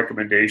health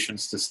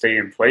recommendations to stay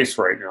in place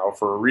right now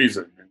for a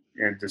reason,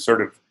 and to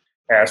sort of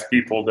ask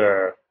people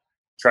to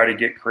try to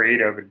get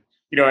creative. And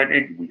I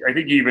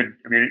think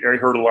I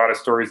heard a lot of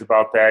stories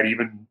about that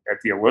even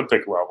at the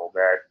Olympic level,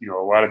 that, a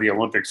lot of the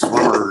Olympic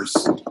swimmers,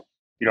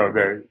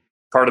 the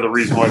part of the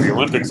reason why the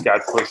Olympics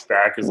got pushed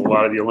back is a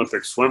lot of the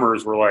Olympic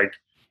swimmers were like,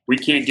 we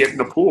can't get in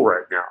the pool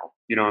right now.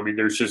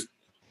 There's just,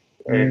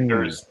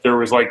 there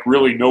was like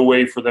really no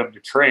way for them to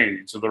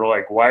train. So they're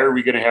like, why are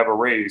we going to have a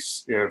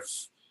race if,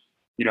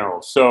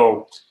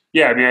 so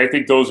yeah, I mean, I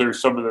think those are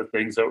some of the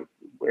things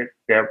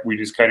that we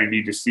just kind of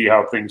need to see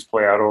how things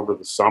play out over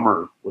the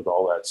summer with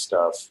all that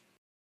stuff.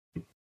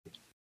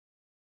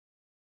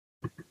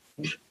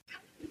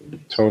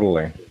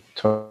 Totally.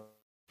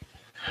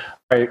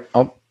 Right.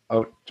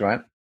 Oh,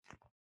 Joanne?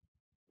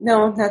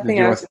 No,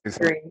 nothing. I was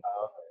agreeing.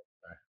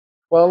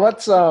 Well,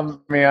 let's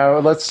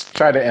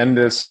try to end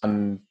this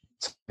on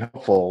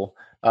hopeful.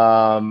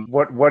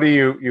 What are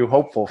you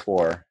hopeful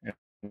for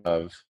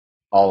of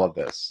all of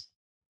this?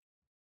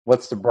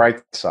 What's the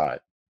bright side?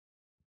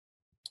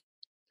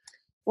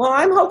 Well,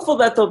 I'm hopeful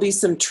that there'll be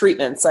some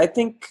treatments. I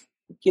think,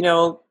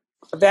 a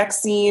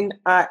vaccine,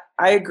 I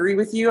agree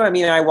with you. I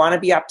mean, I want to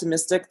be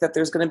optimistic that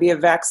there's going to be a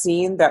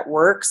vaccine that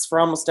works for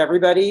almost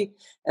everybody,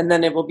 and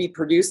then it will be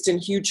produced in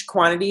huge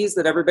quantities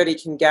that everybody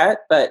can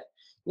get. But,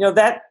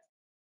 that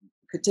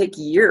could take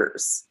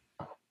years.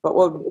 But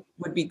what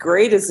would be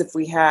great is if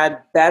we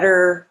had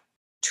better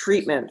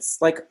treatments,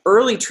 like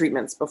early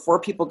treatments before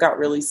people got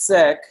really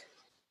sick,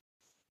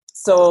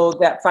 so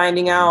that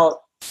finding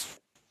out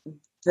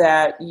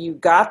that you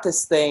got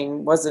this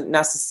thing wasn't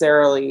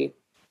necessarily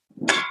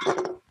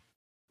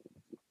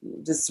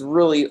this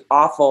really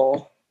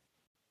awful,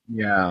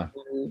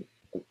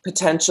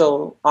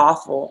 potential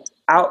awful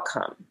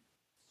outcome.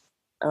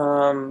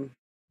 I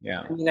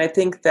mean, I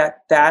think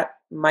that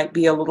might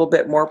be a little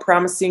bit more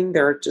promising.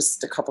 There are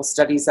just a couple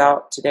studies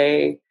out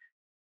today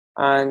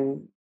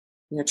on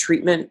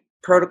treatment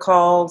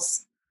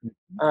protocols.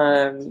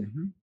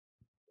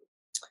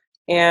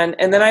 And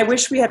then I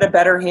wish we had a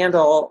better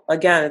handle.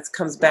 Again, it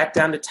comes back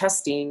down to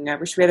testing. I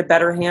wish we had a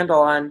better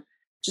handle on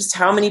just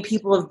how many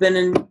people have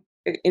been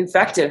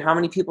infected, how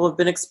many people have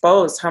been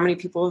exposed, how many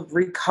people have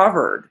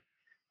recovered.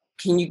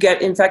 Can you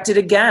get infected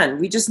again?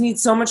 We just need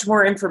so much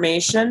more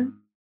information.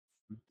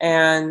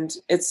 And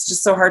it's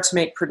just so hard to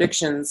make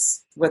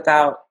predictions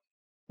without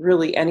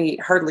really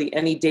hardly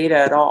any data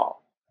at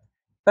all.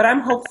 But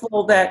I'm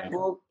hopeful that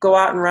we'll go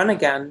out and run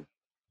again,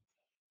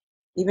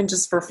 even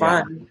just for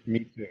fun. Yeah,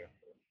 me too.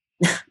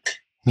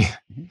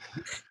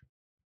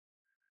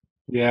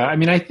 Yeah, I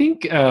mean, I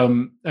think, I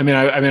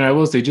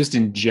will say, just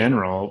in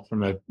general,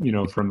 from a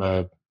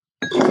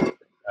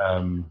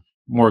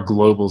more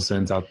global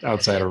sense,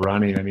 outside of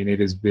running, I mean, it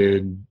has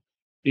been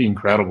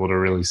incredible to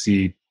really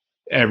see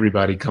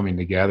everybody coming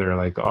together,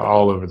 like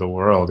all over the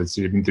world.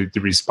 The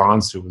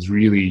response to it was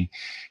really,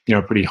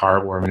 pretty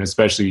heartwarming,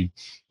 especially,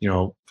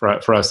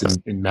 for us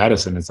in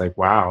medicine. It's like,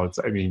 wow,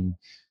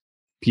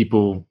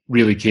 people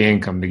really can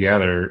come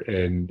together,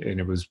 and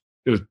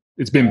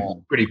it's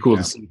been pretty cool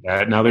to see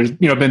that. Now there's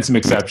been some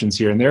exceptions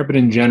here and there, but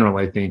in general,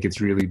 I think it's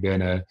really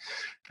been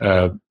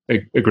a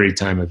great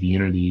time of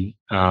unity.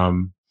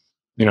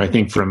 I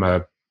think from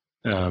a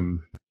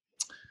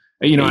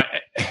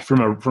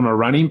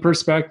running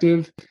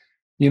perspective,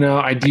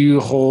 I do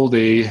hold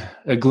a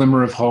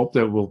glimmer of hope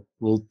that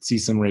we'll see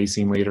some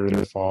racing later in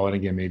the fall, and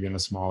again, maybe on a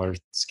smaller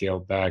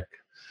scaled back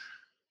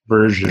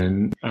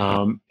version.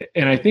 And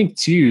I think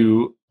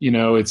too,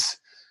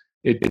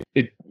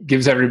 it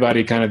gives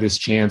everybody kind of this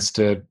chance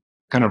to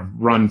kind of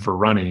run for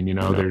running.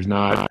 There's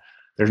not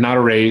a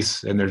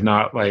race, and there's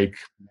not like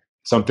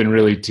something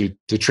really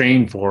to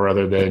train for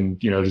other than,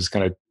 just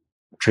kind of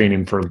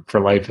training for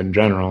life in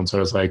general. And so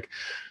it's like,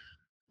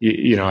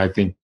 I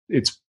think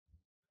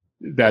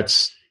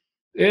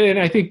and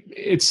I think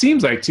it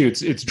seems like too,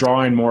 it's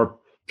drawing more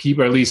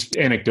people, at least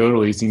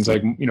anecdotally, it seems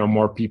like,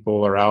 more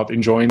people are out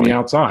enjoying the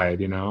outside,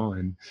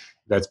 and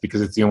that's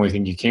because it's the only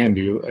thing you can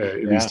do,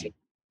 at least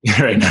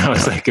right now.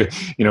 It's like,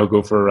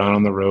 go for a run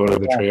on the road or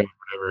the trail,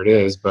 whatever it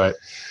is. But,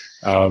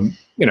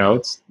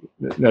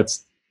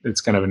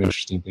 it's kind of an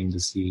interesting thing to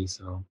see.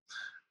 So,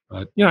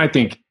 but, I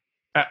think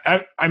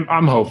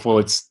I'm hopeful.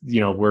 It's,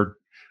 we're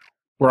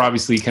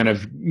obviously kind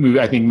of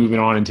moving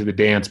on into the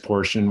dance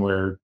portion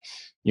where,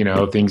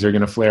 things are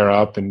going to flare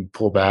up and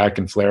pull back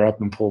and flare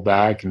up and pull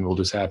back. And we'll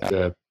just have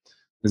to,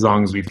 as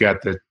long as we've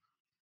got the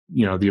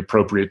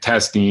appropriate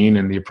testing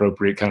and the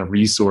appropriate kind of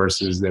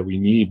resources that we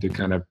need to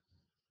kind of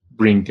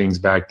bring things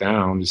back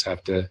down, just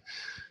have to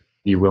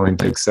be willing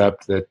to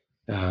accept that,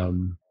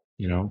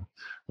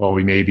 while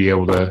we may be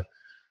able to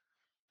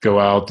go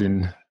out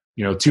in,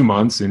 2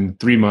 months, in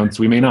 3 months,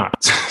 we may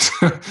not.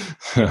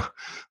 So.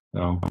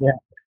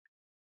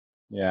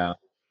 Yeah.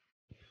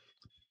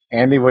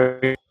 Andy,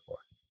 what?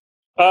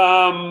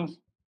 I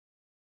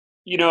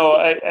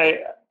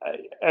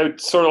would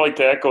sort of like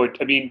to echo it.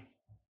 I mean,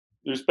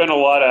 there's been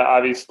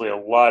obviously a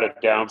lot of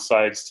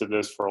downsides to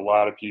this for a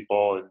lot of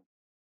people,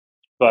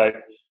 but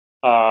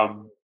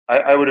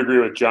I would agree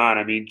with John.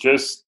 I mean,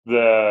 just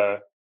the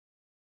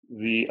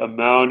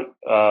amount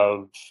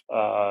of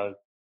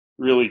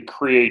really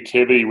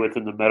creativity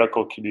within the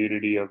medical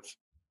community of,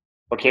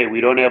 okay, we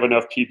don't have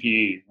enough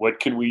PPE. What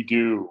can we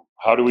do?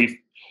 How do we,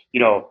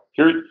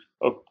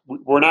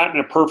 we're not in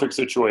a perfect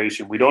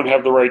situation. We don't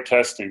have the right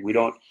testing.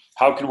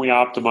 How can we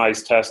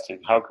optimize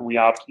testing? How can we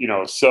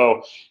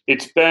so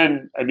it's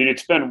been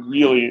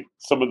really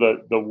some of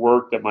the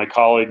work that my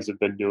colleagues have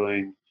been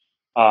doing,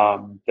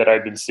 that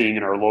I've been seeing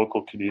in our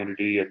local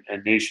community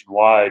and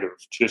nationwide, of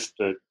just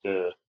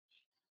the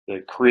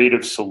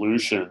creative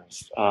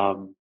solutions,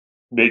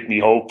 make me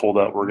hopeful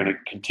that we're going to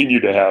continue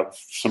to have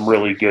some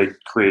really good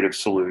creative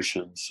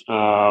solutions.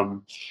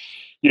 I'm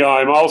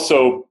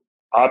also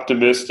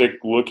optimistic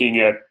looking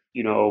at,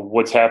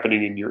 what's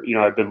happening in Europe.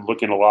 I've been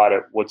looking a lot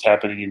at what's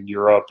happening in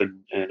Europe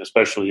and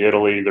especially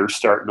Italy. They're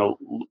starting to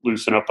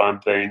loosen up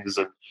on things.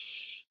 And,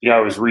 I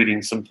was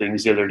reading some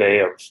things the other day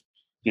of,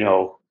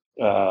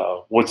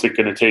 what's it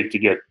going to take to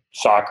get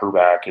soccer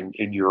back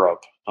in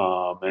Europe?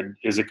 And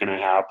is it going to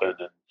happen?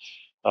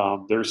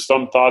 And there's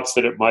some thoughts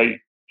that it might.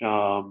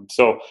 I'm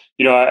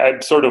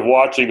sort of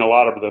watching a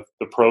lot of the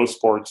pro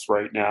sports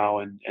right now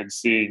and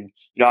seeing,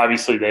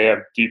 obviously they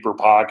have deeper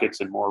pockets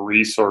and more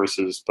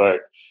resources,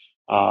 but,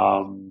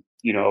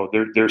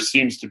 there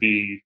seems to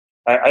be,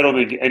 I don't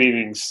think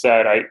anything's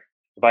said.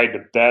 If I had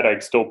to bet,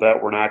 I'd still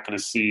bet we're not going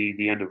to see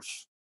the end of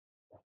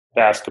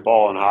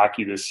basketball and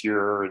hockey this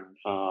year, and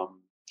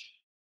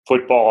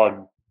football.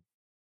 And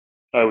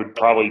I would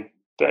probably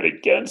bet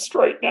against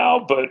right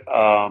now, but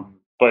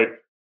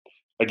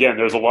again,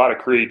 there's a lot of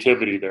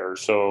creativity there.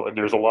 So, and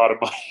there's a lot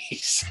of money.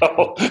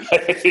 So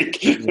I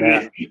think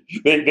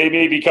they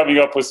may be coming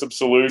up with some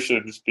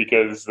solutions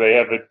because they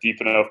have deep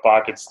enough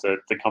pockets to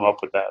come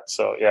up with that.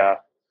 So, yeah.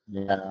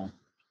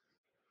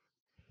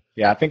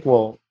 I think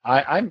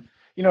I'm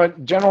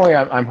generally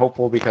I'm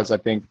hopeful because I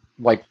think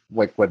like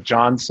what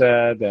John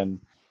said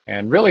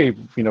and really,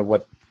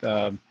 what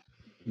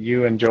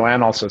you and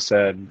Joanne also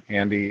said,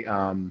 Andy,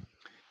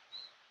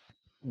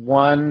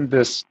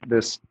 this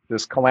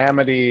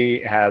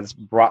calamity has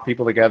brought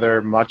people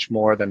together much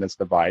more than it's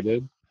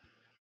divided.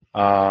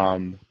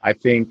 I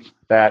think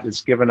that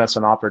it's given us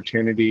an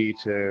opportunity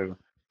to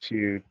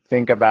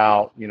think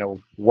about,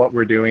 what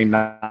we're doing,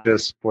 not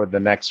just for the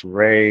next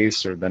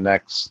race or the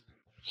next,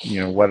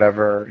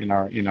 whatever in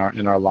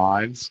our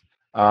lives.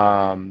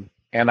 And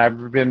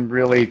I've been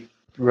really,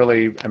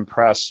 really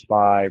impressed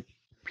by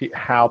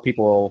how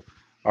people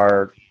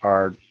are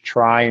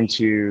trying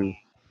to,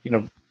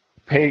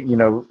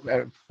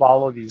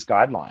 follow these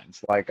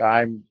guidelines. Like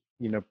I'm,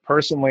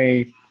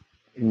 personally,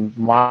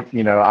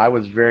 I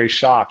was very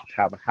shocked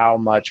how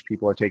much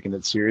people are taking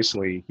it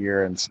seriously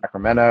here in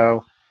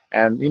Sacramento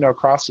and,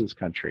 across this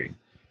country.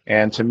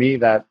 And to me,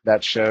 that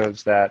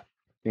shows that,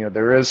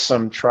 there is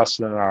some trust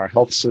in our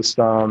health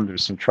system.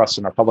 There's some trust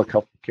in our public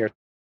health care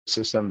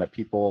system that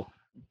people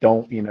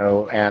don't,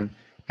 and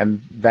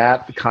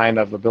that kind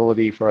of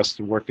ability for us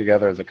to work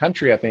together as a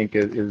country, I think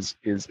is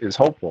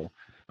hopeful.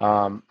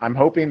 I'm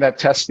hoping that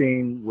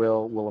testing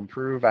will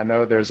improve. I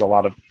know there's a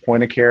lot of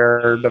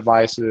point-of-care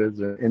devices,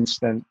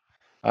 instant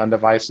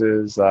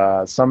devices.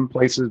 Some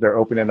places they're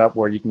opening up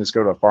where you can just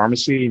go to a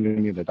pharmacy and you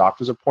need a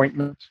doctor's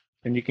appointment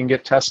and you can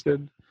get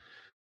tested.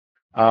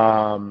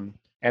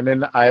 And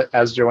then,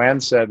 as Joanne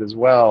said as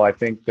well, I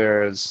think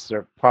there's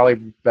probably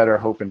better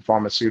hope in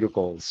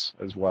pharmaceuticals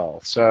as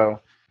well.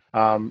 So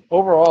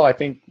overall, I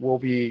think we'll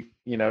be,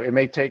 it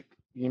may take.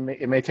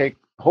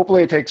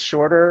 Hopefully, it takes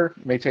shorter,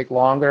 it may take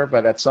longer,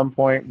 but at some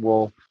point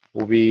we'll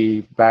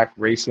be back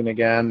racing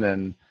again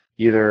and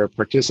either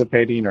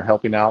participating or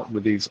helping out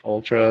with these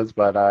ultras.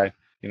 But I,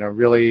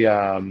 really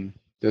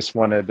just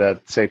wanted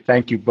to say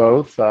thank you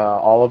both,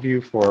 all of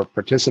you, for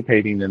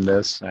participating in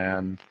this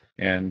and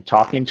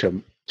talking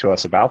to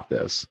us about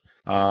this,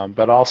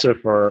 but also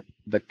for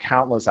the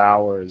countless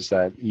hours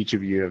that each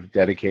of you have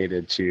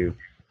dedicated to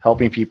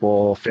helping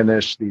people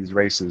finish these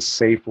races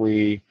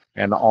safely,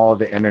 and all of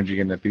the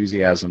energy and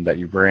enthusiasm that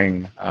you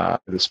bring to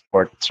the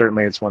sport.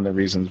 Certainly, it's one of the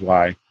reasons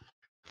why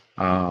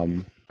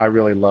I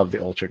really love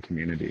the ultra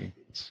community.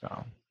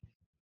 So,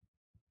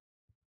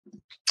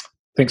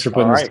 thanks for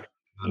putting all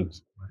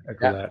this right.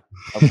 that.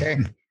 Okay.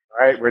 All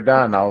right, we're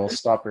done. I'll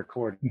stop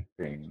recording.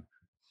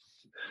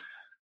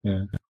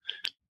 Yeah.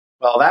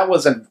 Well, that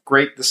was a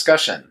great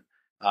discussion.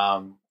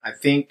 I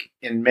think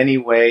in many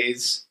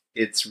ways,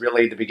 it's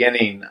really the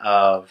beginning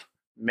of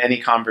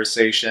many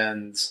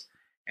conversations,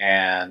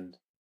 and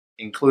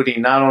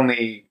including not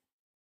only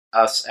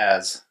us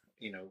as,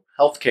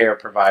 healthcare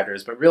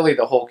providers, but really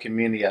the whole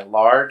community at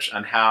large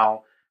on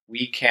how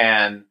we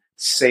can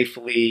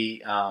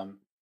safely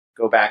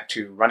go back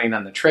to running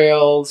on the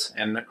trails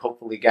and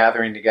hopefully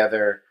gathering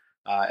together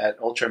at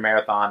ultra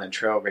marathon and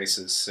trail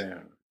races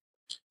soon.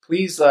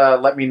 Please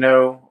let me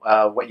know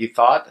what you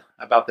thought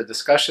about the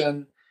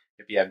discussion.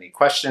 If you have any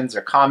questions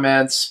or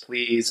comments,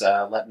 please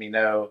let me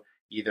know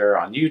either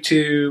on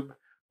YouTube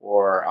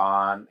or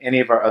on any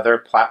of our other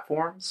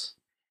platforms.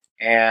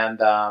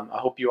 And I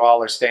hope you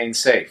all are staying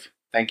safe.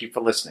 Thank you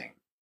for listening.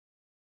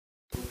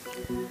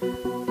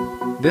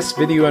 This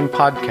video and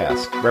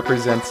podcast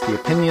represents the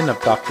opinion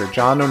of Dr.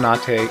 John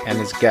Onate and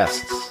his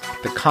guests.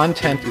 The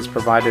content is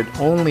provided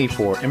only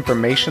for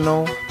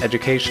informational,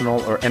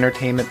 educational, or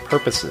entertainment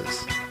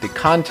purposes. The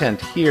content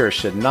here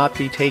should not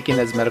be taken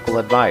as medical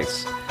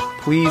advice.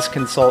 Please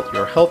consult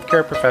your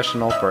healthcare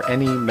professional for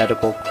any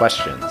medical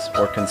questions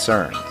or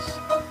concerns.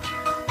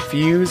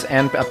 Views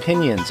and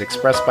opinions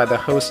expressed by the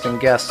host and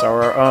guests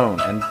are our own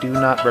and do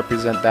not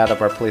represent that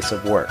of our place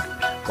of work.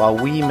 While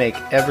we make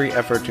every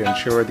effort to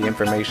ensure the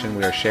information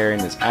we are sharing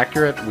is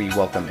accurate, we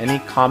welcome any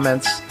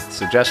comments,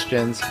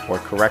 suggestions, or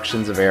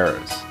corrections of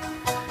errors.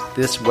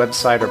 This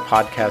website or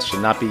podcast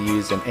should not be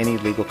used in any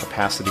legal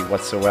capacity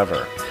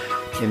whatsoever.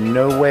 In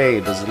no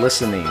way does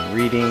listening,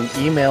 reading,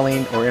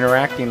 emailing, or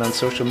interacting on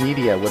social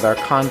media with our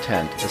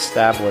content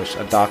establish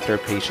a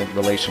doctor-patient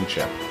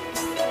relationship.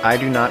 I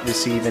do not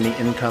receive any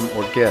income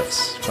or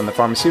gifts from the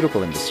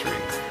pharmaceutical industry.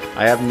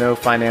 I have no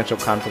financial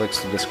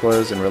conflicts to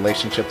disclose in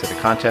relationship to the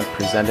content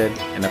presented,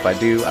 and if I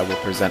do, I will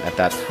present at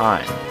that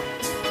time.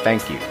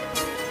 Thank you.